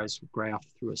non-vascularized graft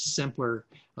through a simpler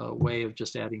way of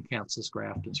just adding cancellous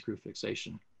graft and screw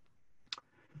fixation.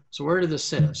 So where did this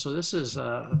sit? So this is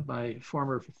my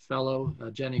former fellow,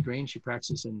 Jenny Green. She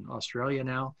practices in Australia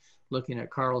now, looking at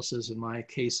Carlos's and my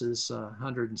cases,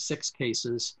 106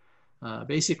 cases.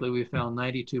 Basically, we found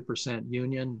 92%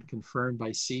 union confirmed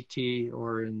by CT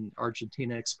or in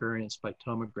Argentina experienced by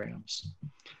tomograms.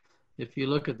 If you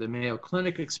look at the Mayo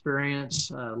Clinic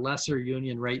experience, lesser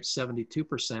union rate,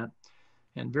 72%.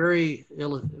 And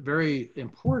very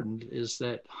important is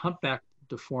that humpback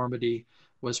deformity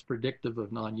was predictive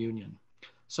of non-union.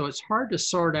 So it's hard to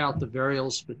sort out the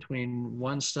variables between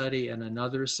one study and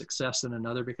another, success in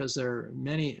another, because there are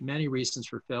many reasons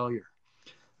for failure.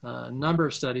 A number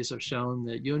of studies have shown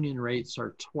that union rates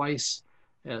are twice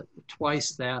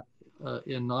that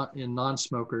in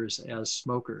non-smokers as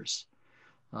smokers.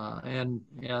 And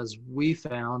as we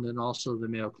found, and also the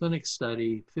Mayo Clinic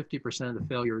study, 50% of the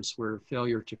failures were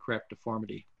failure to correct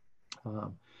deformity.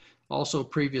 Also,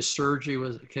 previous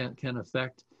surgery can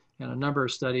affect, and a number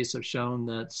of studies have shown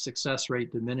that success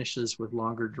rate diminishes with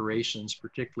longer durations,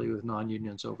 particularly with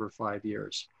non-unions over 5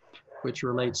 years, which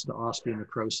relates to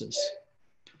osteonecrosis.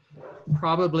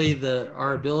 Probably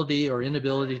our ability or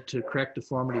inability to correct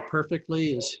deformity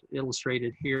perfectly is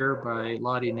illustrated here by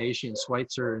Lottie Nagy and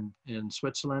Schweitzer in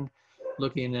Switzerland,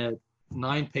 looking at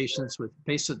 9 patients with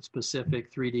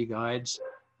patient-specific 3D guides,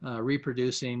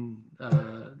 reproducing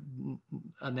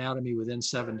anatomy within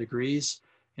 7 degrees,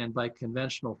 and by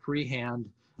conventional freehand,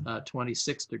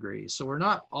 26 degrees. So we're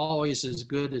not always as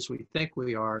good as we think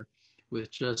we are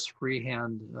with just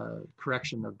freehand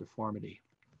correction of deformity.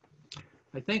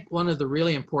 I think one of the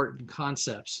really important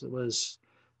concepts that was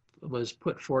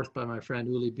put forth by my friend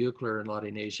Uli Buchler and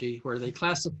Lottie Nagy, where they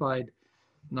classified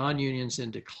non-unions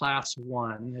into class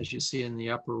 1, as you see in the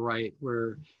upper right,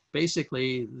 where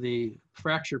basically the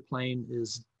fracture plane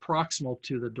is proximal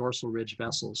to the dorsal ridge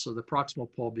vessel. So the proximal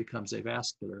pole becomes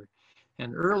avascular.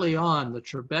 And early on, the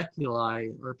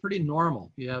trabeculi are pretty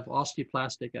normal. You have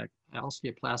osteoplastic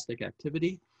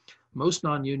activity. Most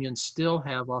non-unions still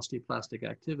have osteoplastic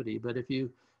activity, but if you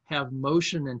have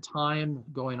motion and time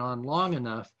going on long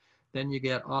enough, then you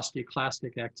get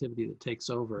osteoclastic activity that takes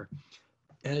over.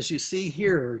 And as you see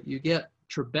here, you get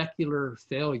trabecular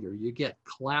failure. You get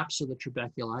collapse of the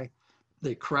trabeculi.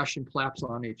 They crush and collapse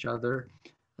on each other.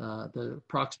 The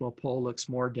proximal pole looks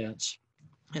more dense.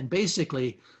 And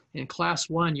basically, in class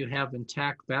 1, you have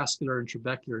intact vascular and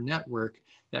trabecular network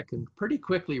that can pretty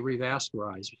quickly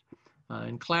revascularize.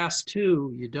 In class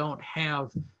 2, you don't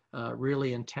have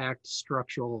really intact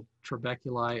structural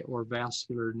trabeculi or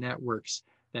vascular networks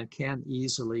that can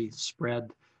easily spread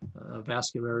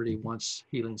vascularity once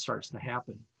healing starts to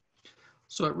happen.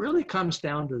 So it really comes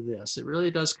down to this. It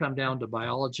really does come down to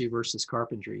biology versus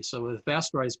carpentry. So with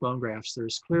vascularized bone grafts,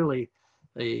 there's clearly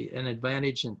an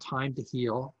advantage in time to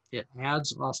heal. It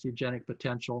adds osteogenic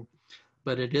potential,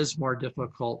 but it is more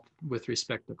difficult with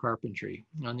respect to carpentry.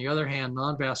 On the other hand,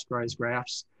 non-vascularized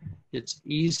grafts, it's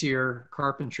easier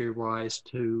carpentry-wise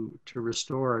to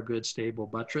restore a good stable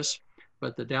buttress,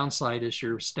 but the downside is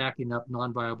you're stacking up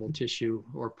non-viable tissue,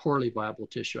 or poorly viable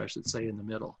tissue, I should say, in the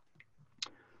middle.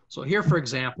 So here, for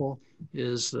example,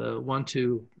 is the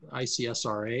 1-2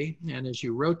 ICSRA, and as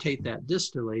you rotate that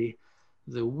distally,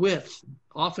 the width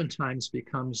oftentimes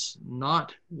becomes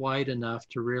not wide enough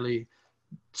to really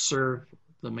serve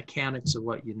the mechanics of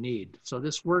what you need. So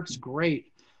this works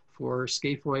great for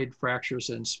scaphoid fractures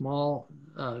and small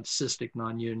cystic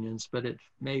non-unions, but it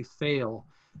may fail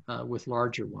with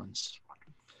larger ones.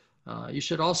 You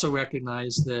should also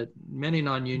recognize that many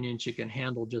non-unions you can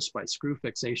handle just by screw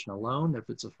fixation alone if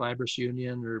it's a fibrous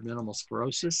union or minimal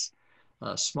sclerosis.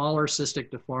 Smaller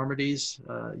cystic deformities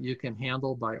you can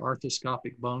handle by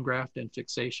arthroscopic bone graft and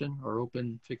fixation or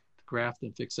open graft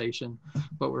and fixation.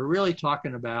 But we're really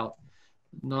talking about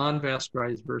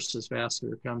non-vascularized versus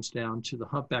vascular comes down to the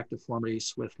humpback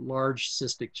deformities with large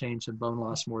cystic change in bone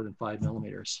loss more than 5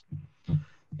 millimeters.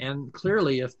 And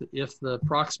clearly, if the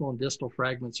proximal and distal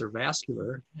fragments are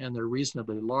vascular and they're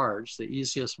reasonably large, the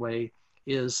easiest way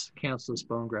is cancellous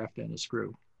bone graft and a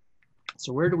screw.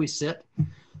 So where do we sit?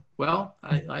 Well,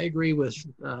 I agree with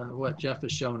what Jeff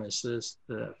has shown us.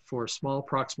 For small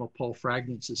proximal pole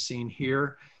fragments as seen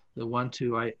here, the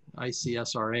 1-2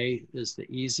 ICSRA is the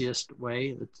easiest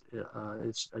way.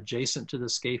 It's adjacent to the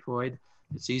scaphoid.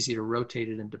 It's easy to rotate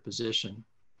it into position.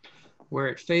 Where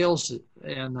it fails,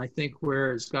 and I think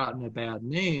where it's gotten a bad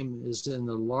name, is in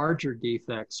the larger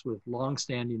defects with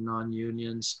long-standing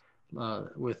non-unions,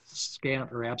 with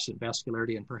scant or absent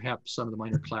vascularity, and perhaps some of the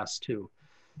minor class 2.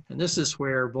 And this is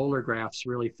where volar grafts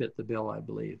really fit the bill, I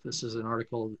believe. This is an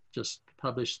article just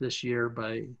published this year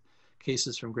by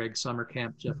cases from Greg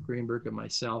Summercamp, Jeff Greenberg, and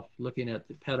myself, looking at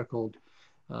the pedicled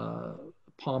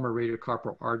palmar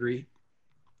radiocarpal artery.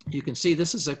 You can see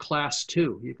this is a class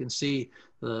 2. You can see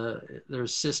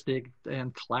there's cystic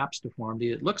and collapse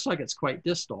deformity. It looks like it's quite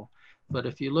distal, but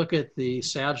if you look at the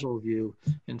sagittal view,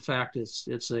 in fact,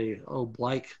 it's a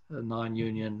oblique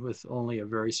non-union with only a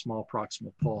very small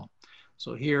proximal pole.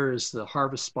 So here is the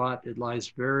harvest spot. It lies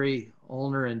very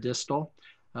ulnar and distal,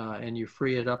 and you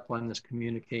free it up on this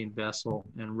communicating vessel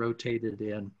and rotate it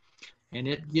in. And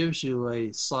it gives you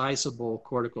a sizable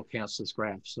cortical cancellous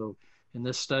graft. So in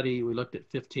this study, we looked at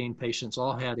 15 patients,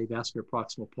 all had avascular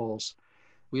proximal poles.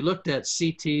 We looked at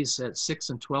CTs at 6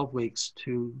 and 12 weeks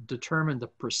to determine the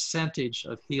percentage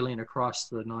of healing across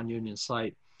the non-union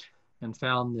site, and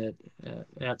found that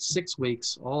at 6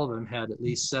 weeks, all of them had at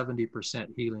least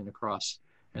 70% healing across,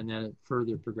 and then it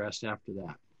further progressed after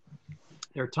that.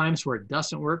 There are times where it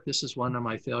doesn't work. This is one of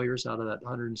my failures out of that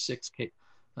 106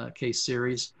 case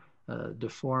series,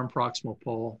 deformed proximal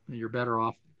pole, and you're better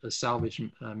off a salvage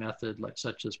method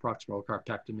such as proximal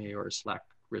carpectomy or a slack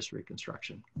wrist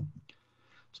reconstruction.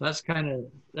 So that's kind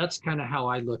of how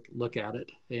I look at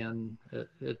it, and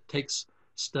it takes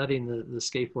studying the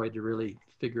scaphoid to really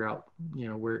figure out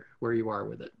where you are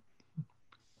with it.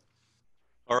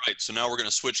 All right, so now we're going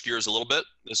to switch gears a little bit.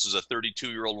 This is a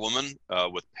 32-year-old woman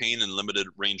with pain and limited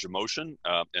range of motion,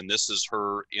 and this is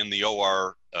her in the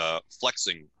OR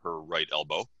flexing her right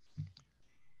elbow.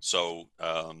 So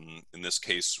in this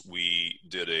case, we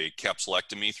did a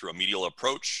capsulectomy through a medial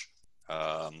approach,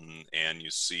 and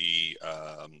you see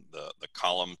the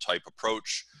column type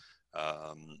approach,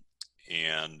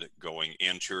 and going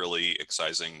anteriorly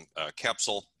excising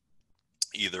capsule,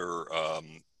 either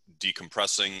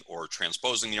decompressing or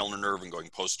transposing the ulnar nerve and going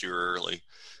posteriorly.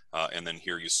 And then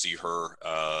here you see her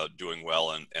doing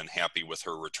well and happy with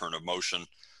her return of motion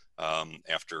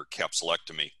after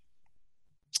capsulectomy.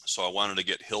 So I wanted to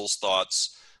get Hill's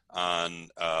thoughts on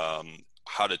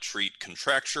how to treat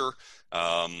contracture,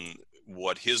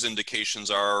 what his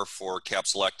indications are for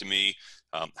capsulectomy,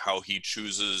 how he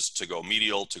chooses to go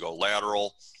medial, to go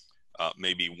lateral,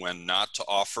 maybe when not to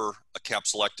offer a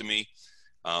capsulectomy.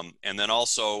 And then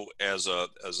also as a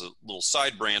little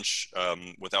side branch,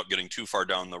 without getting too far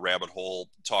down the rabbit hole,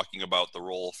 talking about the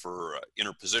role for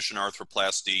interposition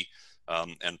arthroplasty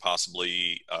and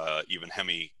possibly even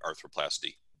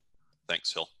hemiarthroplasty.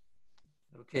 Thanks, Hill.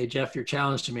 Okay, Jeff, you're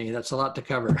challenged me. That's a lot to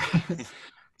cover.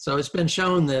 So it's been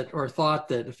shown that, or thought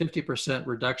that, a 50%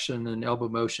 reduction in elbow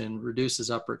motion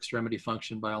reduces upper extremity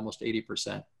function by almost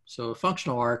 80%. So a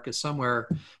functional arc is somewhere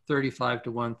 35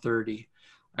 to 130.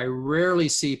 I rarely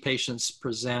see patients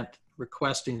present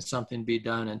requesting something be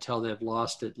done until they've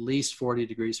lost at least 40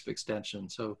 degrees of extension.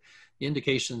 So the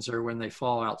indications are when they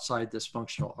fall outside this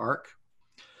functional arc.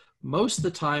 Most of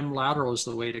the time, lateral is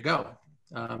the way to go.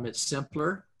 It's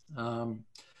simpler.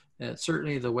 It's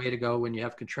certainly the way to go when you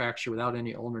have contracture without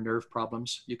any ulnar nerve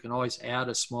problems. You can always add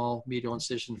a small medial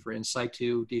incision for in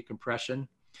situ decompression.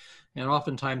 And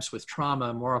oftentimes with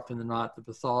trauma, more often than not, the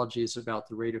pathology is about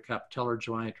the radiocapitellar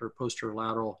joint or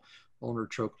posterolateral ulnar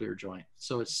trochlear joint.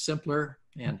 So it's simpler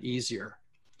and easier.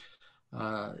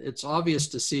 It's obvious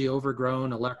to see overgrown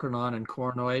olecranon and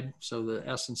coronoid. So the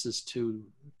essence is to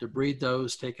debride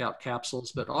those, take out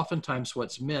capsules, but oftentimes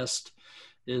what's missed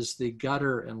is the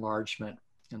gutter enlargement.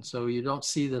 And so you don't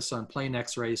see this on plain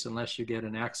x-rays unless you get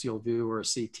an axial view or a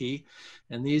CT.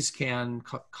 And these can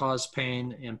cause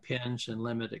pain, impinge, and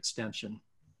limit extension.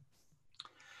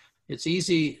 It's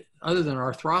easy, other than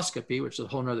arthroscopy, which is a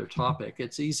whole nother topic,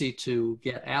 it's easy to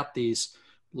get at these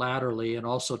laterally and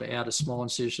also to add a small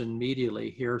incision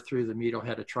medially here through the medial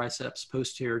head of triceps,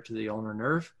 posterior to the ulnar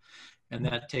nerve. And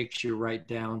that takes you right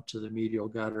down to the medial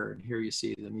gutter. And here you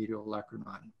see the medial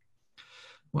olecranon.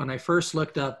 When I first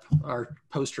looked up our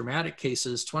post-traumatic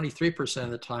cases, 23%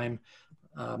 of the time,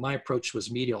 my approach was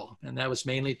medial, and that was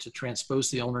mainly to transpose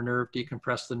the ulnar nerve,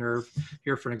 decompress the nerve.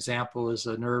 Here, for an example, is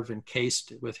a nerve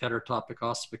encased with heterotopic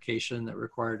ossification that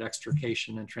required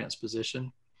extrication and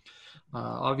transposition.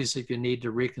 Obviously, if you need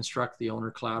to reconstruct the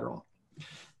ulnar collateral.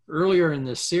 Earlier in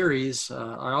this series,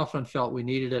 I often felt we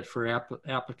needed it for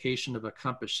application of a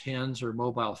compass hinge or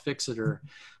mobile fixator,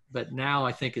 but now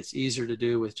I think it's easier to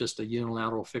do with just a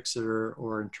unilateral fixator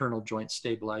or internal joint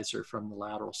stabilizer from the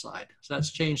lateral side. So that's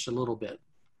changed a little bit.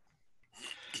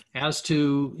 As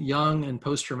to young and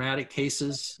post-traumatic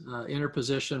cases,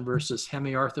 interposition versus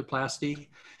hemiarthroplasty.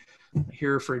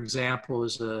 Here, for example,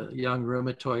 is a young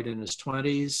rheumatoid in his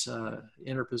 20s,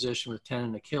 interposition with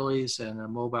tendon Achilles and a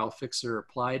mobile fixator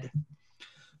applied.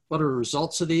 What are the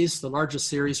results of these? The largest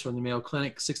series from the Mayo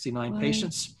Clinic, 69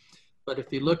 patients. But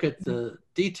if you look at the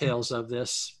details of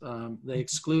this, they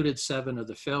excluded 7 of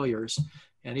the failures.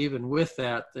 And even with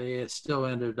that, they still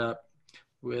ended up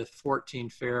with 14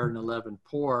 fair and 11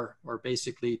 poor, or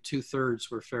basically 2/3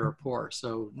 were fair or poor.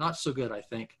 So not so good, I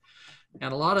think.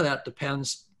 And a lot of that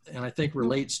depends, and I think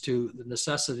relates to the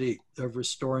necessity of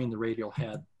restoring the radial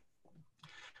head.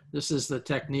 This is the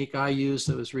technique I use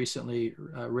that was recently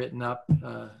written up,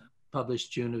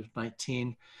 published June of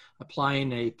 19,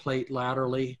 applying a plate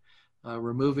laterally,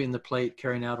 removing the plate,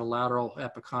 carrying out a lateral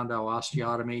epicondyle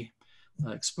osteotomy,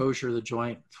 exposure of the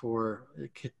joint for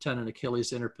tendon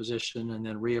Achilles interposition, and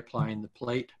then reapplying the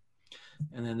plate.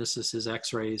 And then this is his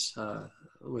x-rays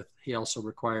he also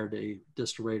required a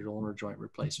distal radial ulnar joint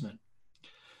replacement.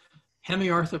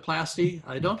 Hemiarthroplasty,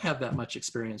 I don't have that much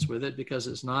experience with it because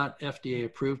it's not FDA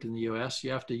approved in the US. You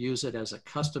have to use it as a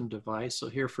custom device. So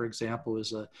here, for example,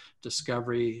 is a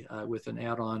discovery with an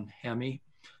add-on hemi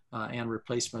and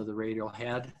replacement of the radial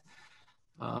head.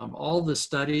 All the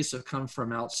studies have come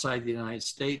from outside the United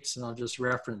States, and I'll just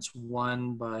reference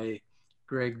one by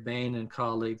Greg Bain and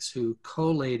colleagues who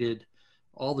collated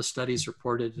all the studies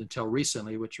reported until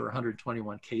recently, which were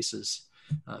 121 cases,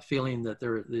 feeling that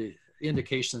the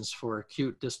indications for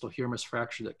acute distal humerus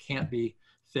fracture that can't be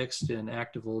fixed in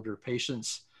active older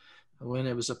patients. When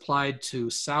it was applied to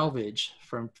salvage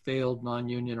from failed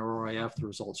non-union or OIF, the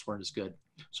results weren't as good.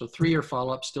 So 3-year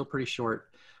follow-up, still pretty short,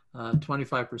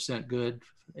 25% good,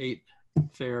 8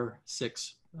 fair,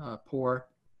 6 poor.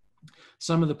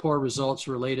 Some of the poor results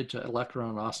related to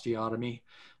electron osteotomy.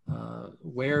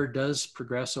 Wear does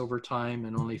progress over time,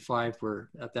 and only 5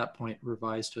 were at that point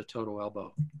revised to a total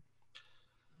elbow.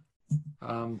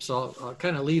 So I'll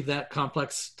kind of leave that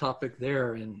complex topic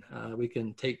there, and we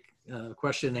can take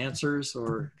question and answers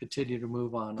or continue to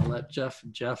move on. I'll let Jeff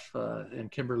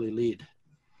and Kimberly lead.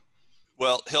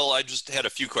 Well, Hill, I just had a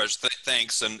few questions.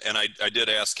 Thanks. And I did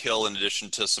ask Hill, in addition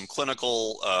to some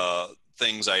clinical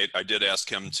things, I did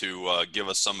ask him to give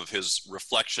us some of his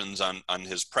reflections on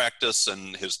his practice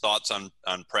and his thoughts on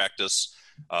practice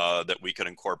that we could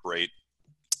incorporate.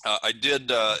 I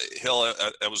did, Hill,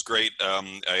 that was great.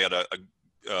 I had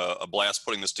a blast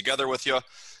putting this together with you.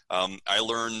 I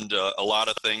learned a lot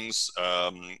of things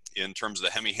in terms of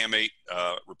the hemi-hamate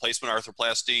replacement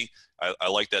arthroplasty. I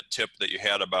like that tip that you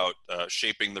had about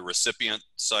shaping the recipient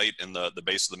site in the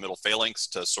base of the middle phalanx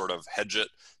to sort of hedge it,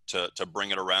 to bring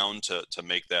it around to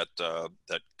make that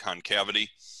concavity.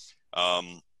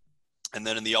 And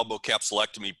then in the elbow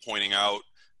capsulectomy, pointing out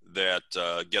that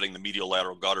getting the medial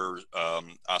lateral gutter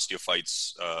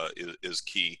osteophytes is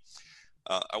key.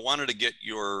 I wanted to get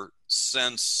your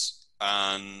sense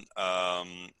on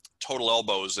total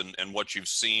elbows and what you've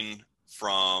seen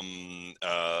from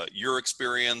your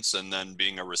experience, and then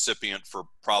being a recipient for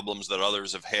problems that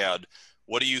others have had.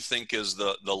 What do you think is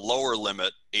the lower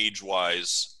limit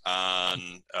age-wise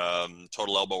on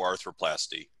total elbow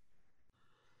arthroplasty?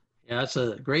 Yeah, that's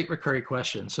a great recurring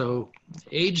question. So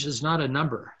age is not a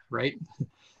number, right?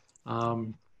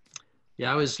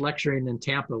 Yeah, I was lecturing in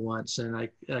Tampa once, and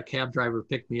a cab driver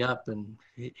picked me up, and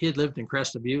he had lived in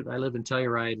Crested Butte. I live in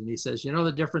Telluride, and he says, you know,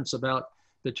 the difference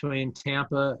between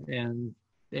Tampa and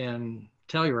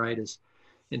Telluride is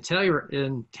in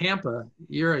Tampa,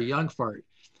 you're a young fart,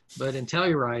 but in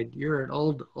Telluride, you're an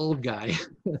old guy.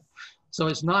 So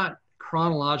it's not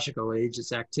chronological age,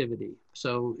 it's activity.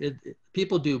 So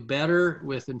people do better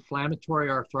with inflammatory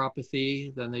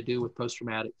arthropathy than they do with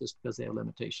post-traumatic, just because they have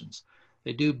limitations.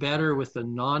 They do better with the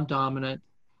non-dominant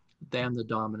than the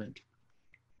dominant.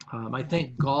 I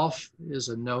think golf is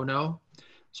a no-no.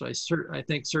 So I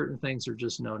think certain things are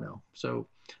just no-no. So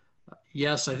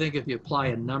yes, I think if you apply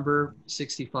a number,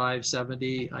 65,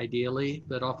 70, ideally,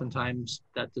 but oftentimes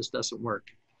that just doesn't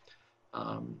work.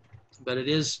 But it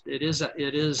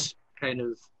is kind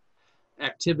of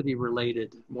activity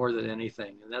related more than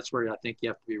anything. And that's where I think you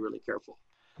have to be really careful.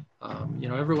 You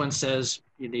know, everyone says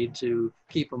you need to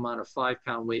keep them on a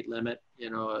 5-pound weight limit.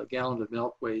 You know, a gallon of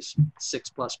milk weighs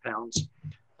 6+ pounds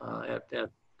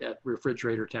at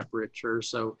refrigerator temperature.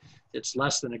 So it's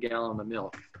less than a gallon of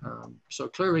milk. So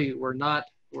clearly we're not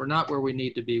where we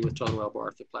need to be with total elbow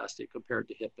arthroplasty compared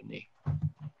to hip and knee.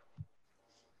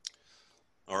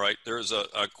 All right, there's a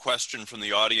question from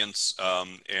the audience,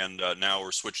 and now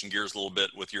we're switching gears a little bit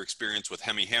with your experience with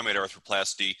hemi-hamate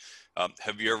arthroplasty.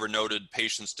 Have you ever noted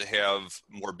patients to have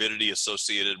morbidity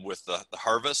associated with the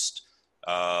harvest,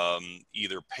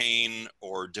 either pain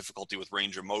or difficulty with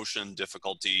range of motion,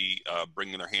 difficulty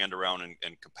bringing their hand around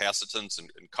and capacitance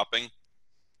and cupping?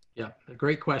 Yeah, a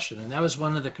great question. And that was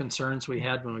one of the concerns we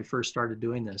had when we first started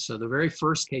doing this. So the very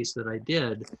first case that I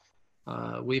did,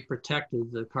 we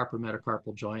protected the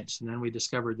carpometacarpal joints, and then we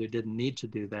discovered they didn't need to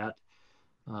do that.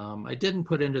 I didn't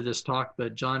put into this talk,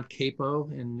 but John Capo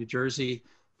in New Jersey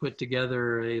put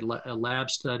together a lab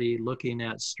study looking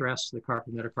at stress to the carpal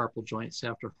metacarpal joints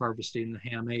after harvesting the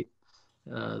hamate.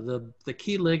 The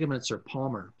key ligaments are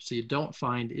palmar, so you don't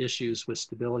find issues with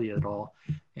stability at all.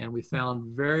 And we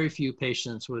found very few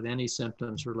patients with any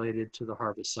symptoms related to the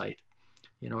harvest site.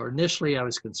 Initially I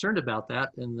was concerned about that,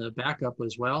 and the backup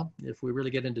was, well, if we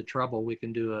really get into trouble, we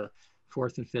can do a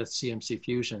fourth and fifth CMC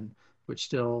fusion, which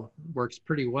still works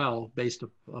pretty well based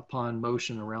upon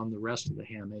motion around the rest of the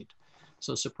hamate.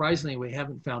 So surprisingly, we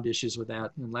haven't found issues with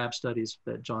that, and lab studies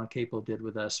that John Capel did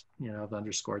with us, have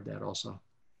underscored that also.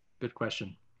 Good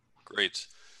question. Great.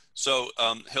 So,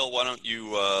 Hill, why don't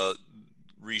you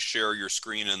reshare your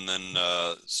screen and then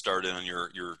start in on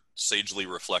your sagely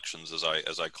reflections,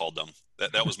 as I called them.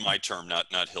 That was my term,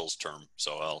 not Hill's term.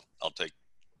 So I'll take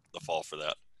the fall for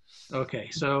that. Okay,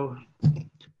 so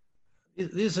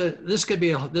this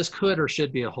could or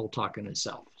should be a whole talk in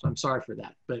itself. So I'm sorry for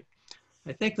that, but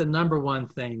I think the number one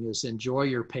thing is enjoy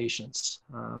your patients.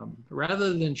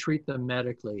 Rather than treat them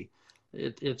medically,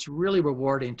 it's really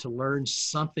rewarding to learn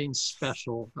something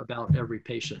special about every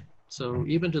patient. So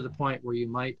even to the point where you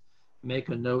might make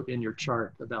a note in your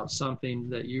chart about something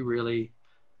that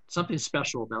something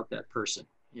special about that person,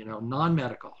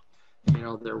 non-medical,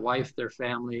 their wife, their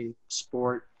family,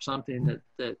 sport, something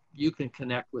that you can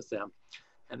connect with them.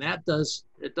 And it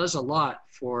does a lot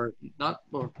for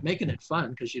making it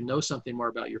fun because you know something more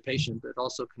about your patient, but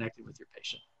also connecting with your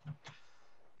patient.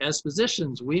 As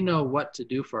physicians, we know what to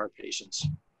do for our patients,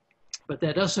 but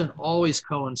that doesn't always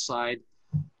coincide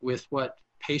with what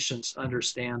patients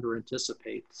understand or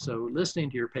anticipate. So listening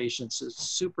to your patients is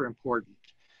super important.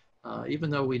 Even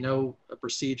though we know a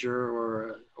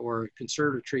procedure or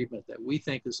conservative treatment that we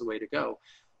think is the way to go,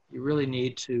 you really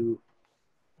need to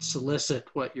solicit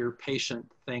what your patient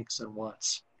thinks and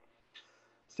wants.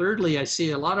 Thirdly, I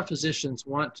see a lot of physicians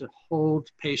want to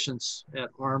hold patients at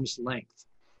arm's length.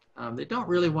 They don't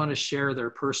really want to share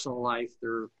their personal life,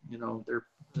 their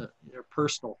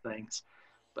personal things.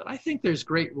 But I think there's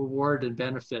great reward and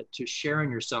benefit to sharing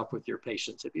yourself with your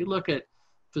patients. If you look at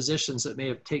physicians that may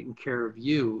have taken care of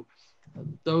you,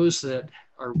 those that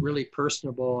are really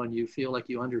personable and you feel like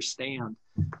you understand,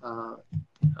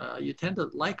 you tend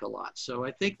to like a lot. So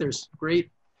I think there's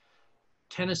great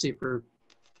tendency for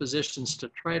physicians to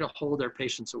try to hold their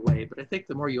patients away. But I think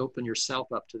the more you open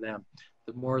yourself up to them,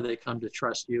 the more they come to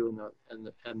trust you,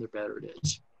 and the better it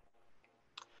is.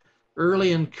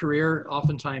 Early in career,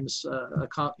 oftentimes you're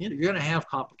going to have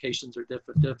complications or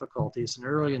difficulties, and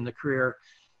early in the career,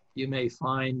 you may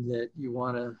find that you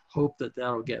want to hope that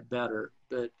that'll get better.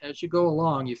 But as you go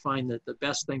along, you find that the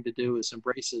best thing to do is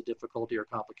embrace the difficulty or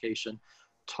complication,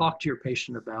 talk to your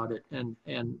patient about it,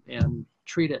 and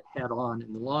treat it head on.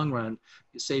 In the long run,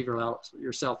 you save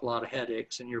yourself a lot of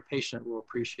headaches, and your patient will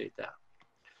appreciate that.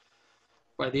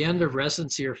 By the end of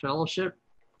residency or fellowship,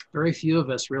 very few of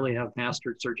us really have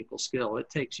mastered surgical skill. It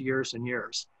takes years and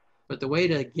years. But the way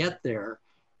to get there,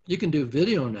 you can do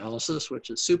video analysis,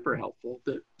 which is super helpful,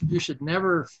 but you should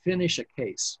never finish a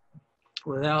case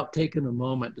without taking a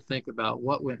moment to think about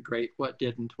what went great, what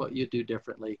didn't, what you do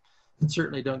differently. And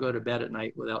certainly don't go to bed at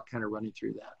night without kind of running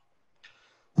through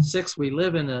that. 6, we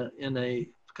live in a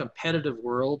competitive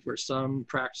world where some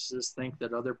practices think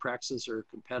that other practices are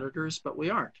competitors, but we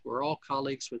aren't. We're all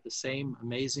colleagues with the same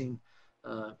amazing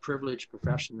privileged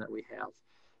profession that we have.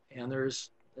 And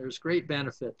there's great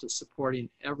benefit to supporting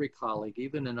every colleague,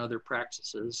 even in other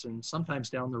practices. And sometimes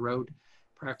down the road,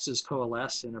 practices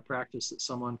coalesce in a practice that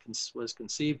someone was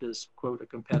conceived as, quote, a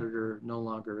competitor no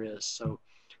longer is. So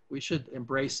we should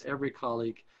embrace every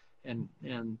colleague and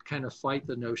kind of fight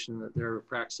the notion that there are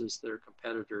practices that are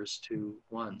competitors to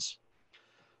one's.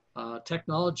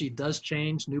 Technology does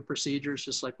change. New procedures,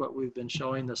 just like what we've been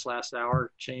showing this last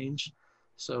hour, change.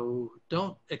 So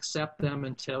don't accept them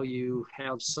until you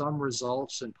have some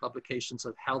results and publications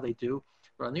of how they do.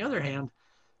 But on the other hand,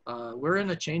 we're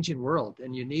in a changing world,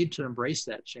 and you need to embrace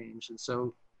that change. And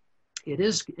so it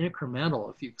is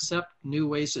incremental. If you accept new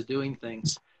ways of doing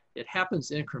things, it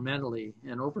happens incrementally.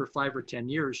 And over 5 or 10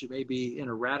 years, you may be in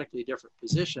a radically different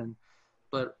position.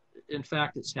 But in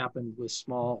fact, it's happened with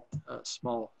small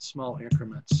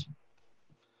increments.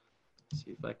 Let's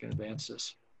see if I can advance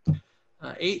this.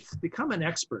 8th, become an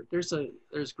expert.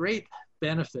 There's great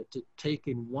benefit to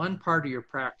taking one part of your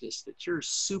practice that you're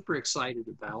super excited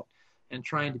about and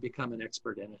trying to become an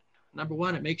expert in it. Number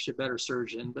 1, it makes you a better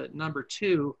surgeon, but number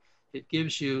 2, it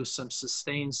gives you some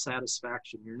sustained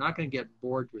satisfaction. You're not going to get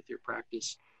bored with your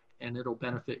practice, and it'll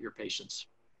benefit your patients.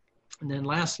 And then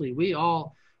lastly, we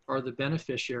all are the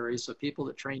beneficiaries of people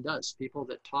that trained us, people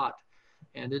that taught.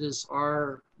 And it is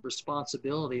our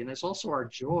responsibility, and it's also our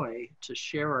joy to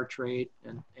share our trade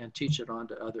and teach it on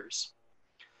to others.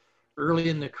 Early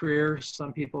in the career,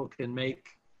 some people can make,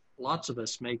 lots of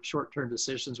us make short-term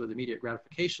decisions with immediate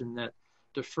gratification that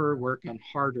defer work on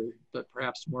harder but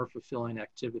perhaps more fulfilling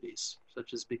activities,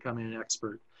 such as becoming an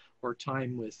expert or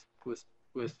time with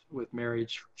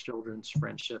marriage, children's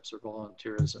friendships, or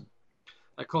volunteerism.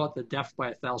 I call it the death by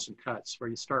 1,000 cuts, where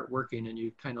you start working and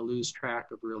you kind of lose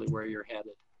track of really where you're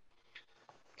headed.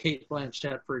 Kate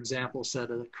Blanchett, for example,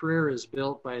 said a career is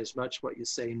built by as much what you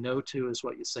say no to as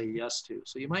what you say yes to.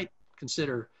 So you might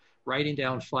consider writing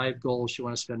down 5 goals you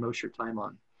want to spend most of your time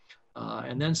on,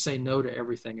 and then say no to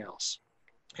everything else.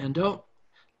 And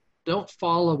don't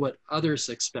follow what others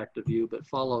expect of you, but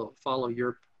follow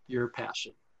your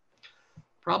passion.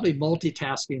 Probably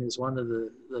multitasking is one of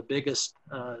the biggest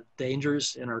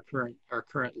dangers in our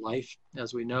current life.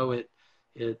 As we know, it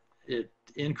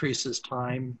increases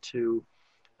time to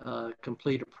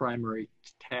complete a primary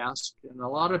task. And a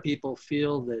lot of people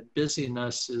feel that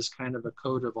busyness is kind of a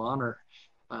code of honor,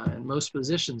 and most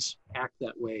positions act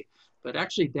that way. But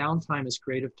actually, downtime is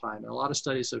creative time. And a lot of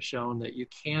studies have shown that you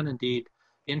can indeed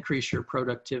increase your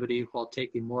productivity while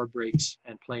taking more breaks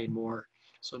and playing more.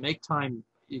 So make time,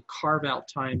 you carve out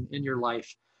time in your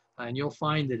life, and you'll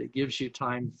find that it gives you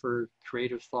time for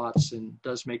creative thoughts and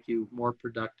does make you more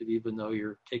productive, even though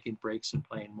you're taking breaks and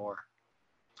playing more.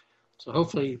 So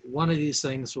hopefully one of these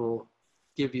things will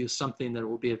give you something that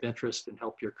will be of interest and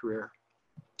help your career.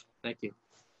 Thank you.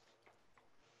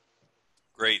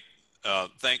 Great.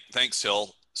 Thanks,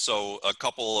 Hill. So a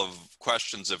couple of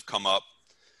questions have come up.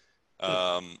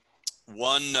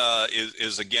 One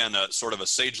is again, a sort of a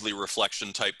sagely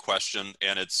reflection type question,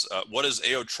 and it's, what has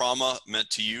AO trauma meant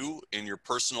to you in your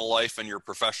personal life and your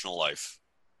professional life?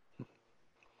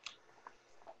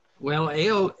 Well,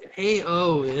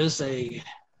 AO is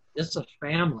it's a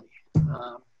family.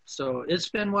 So it's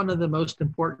been one of the most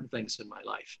important things in my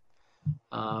life.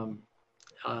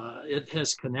 It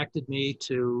has connected me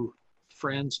to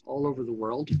friends all over the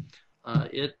world.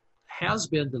 It has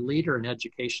been the leader in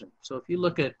education. So if you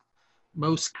look at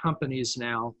most companies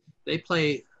now, they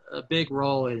play a big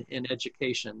role in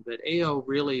education, but AO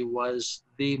really was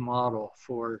the model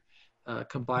for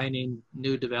combining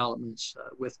new developments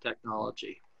with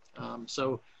technology.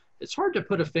 So it's hard to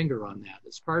put a finger on that.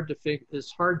 It's hard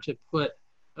to put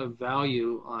a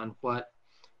value on what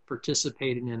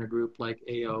participating in a group like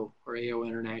AO or AO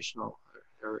International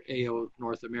or AO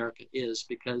North America is,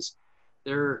 because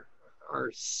there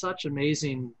are such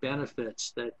amazing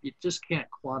benefits that you just can't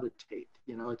quantitate.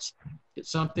 You know, it's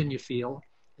something you feel,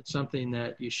 it's something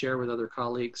that you share with other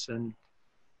colleagues, and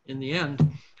in the end,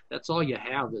 that's all you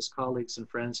have is colleagues and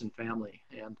friends and family.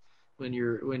 And when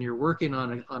you're working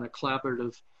on a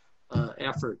collaborative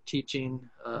effort, teaching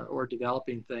or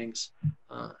developing things,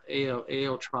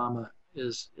 AO Trauma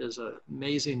is an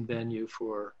amazing venue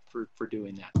for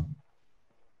doing that.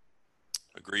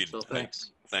 Agreed. So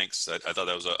thanks. Thanks. I thought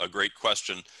that was a great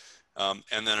question.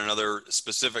 And then another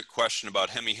specific question about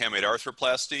hemihamate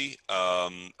arthroplasty.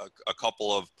 A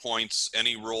couple of points: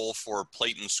 any role for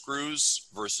plate and screws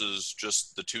versus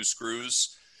just the 2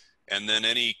 screws? And then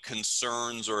any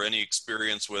concerns or any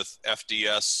experience with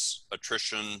FDS,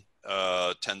 attrition,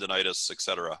 tendonitis,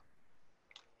 etc.?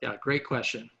 Yeah, great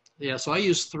question. Yeah, so I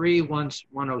use 3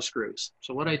 1/0 screws.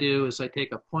 So what I do is I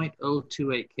take a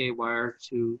 0.028K wire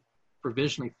to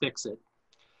provisionally fix it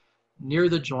near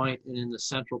the joint and in the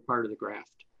central part of the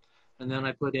graft. And then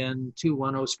I put in 2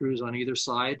 1/0 screws on either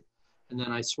side, and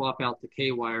then I swap out the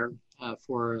K wire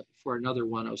for another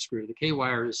 1/0 screw. The K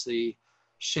wire is the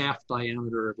shaft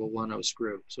diameter of a 1/0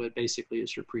 screw. So it basically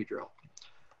is your pre-drill.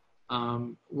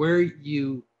 Where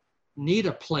you need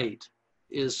a plate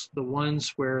is the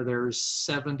ones where there's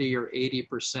 70 or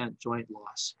 80% joint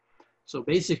loss. So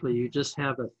basically you just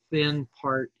have a thin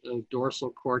part of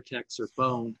dorsal cortex or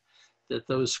bone that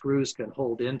those screws can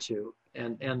hold into.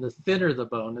 And the thinner the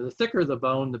bone, and the thicker the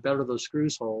bone, the better those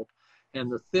screws hold.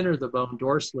 And the thinner the bone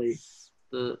dorsally,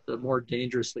 the more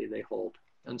dangerously they hold.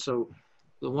 And so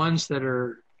the ones that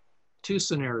are 2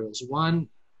 scenarios: one,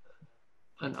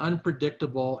 an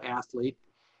unpredictable athlete,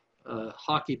 a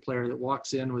hockey player that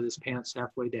walks in with his pants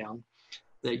halfway down,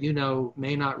 that you know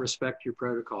may not respect your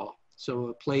protocol. So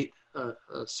a plate, a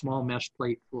small mesh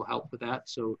plate will help with that.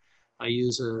 So I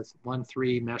use a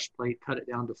 1/3 mesh plate, cut it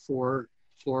down to 4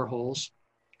 holes,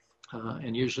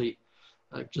 and usually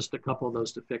just a couple of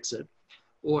those to fix it.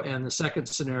 And the second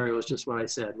scenario is just what I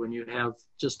said: when you have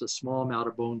just a small amount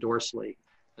of bone dorsally,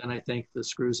 then I think the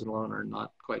screws alone are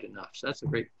not quite enough. So that's a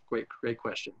great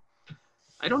question.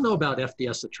 I don't know about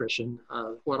FDS attrition.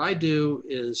 What I do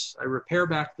is I repair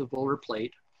back the volar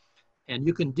plate. And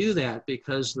you can do that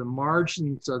because the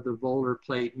margins of the volar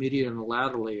plate, medially and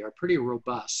laterally, are pretty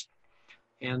robust.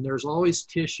 And there's always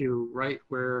tissue right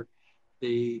where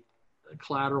the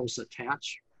collaterals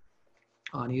attach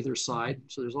on either side.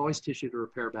 So there's always tissue to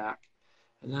repair back.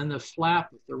 And then the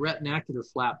flap, the retinacular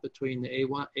flap between the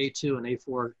A1, A2 and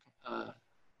A4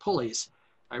 pulleys,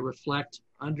 I reflect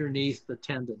underneath the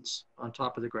tendons on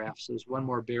top of the graft. So there's one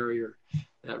more barrier,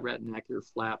 that retinacular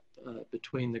flap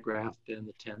between the graft and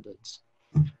the tendons.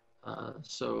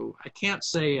 So I can't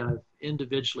say I've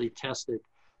individually tested,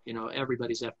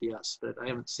 everybody's FDS, but I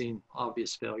haven't seen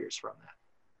obvious failures from that.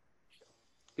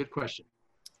 Good question.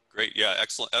 Great. Yeah,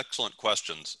 excellent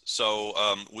questions. So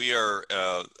we are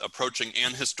approaching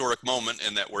an historic moment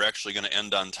in that we're actually going to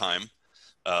end on time,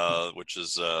 which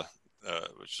is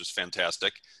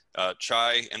fantastic.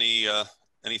 Chai,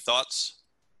 any thoughts?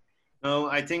 No,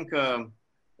 I think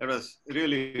that was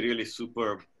really, really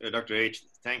superb. Dr. H,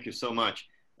 thank you so much.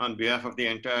 On behalf of the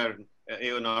entire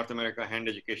AO North America Hand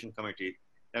Education Committee,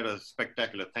 that was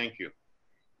spectacular. Thank you.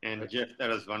 And Jeff, that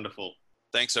was wonderful.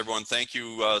 Thanks, everyone. Thank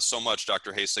you so much,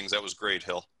 Dr. Hastings. That was great,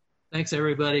 Hill. Thanks,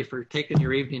 everybody, for taking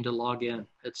your evening to log in.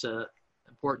 It's an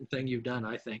important thing you've done,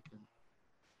 I think. And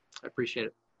I appreciate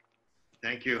it.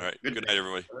 Thank you. All right. Good night,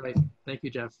 everybody. All right. Thank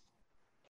you, Jeff.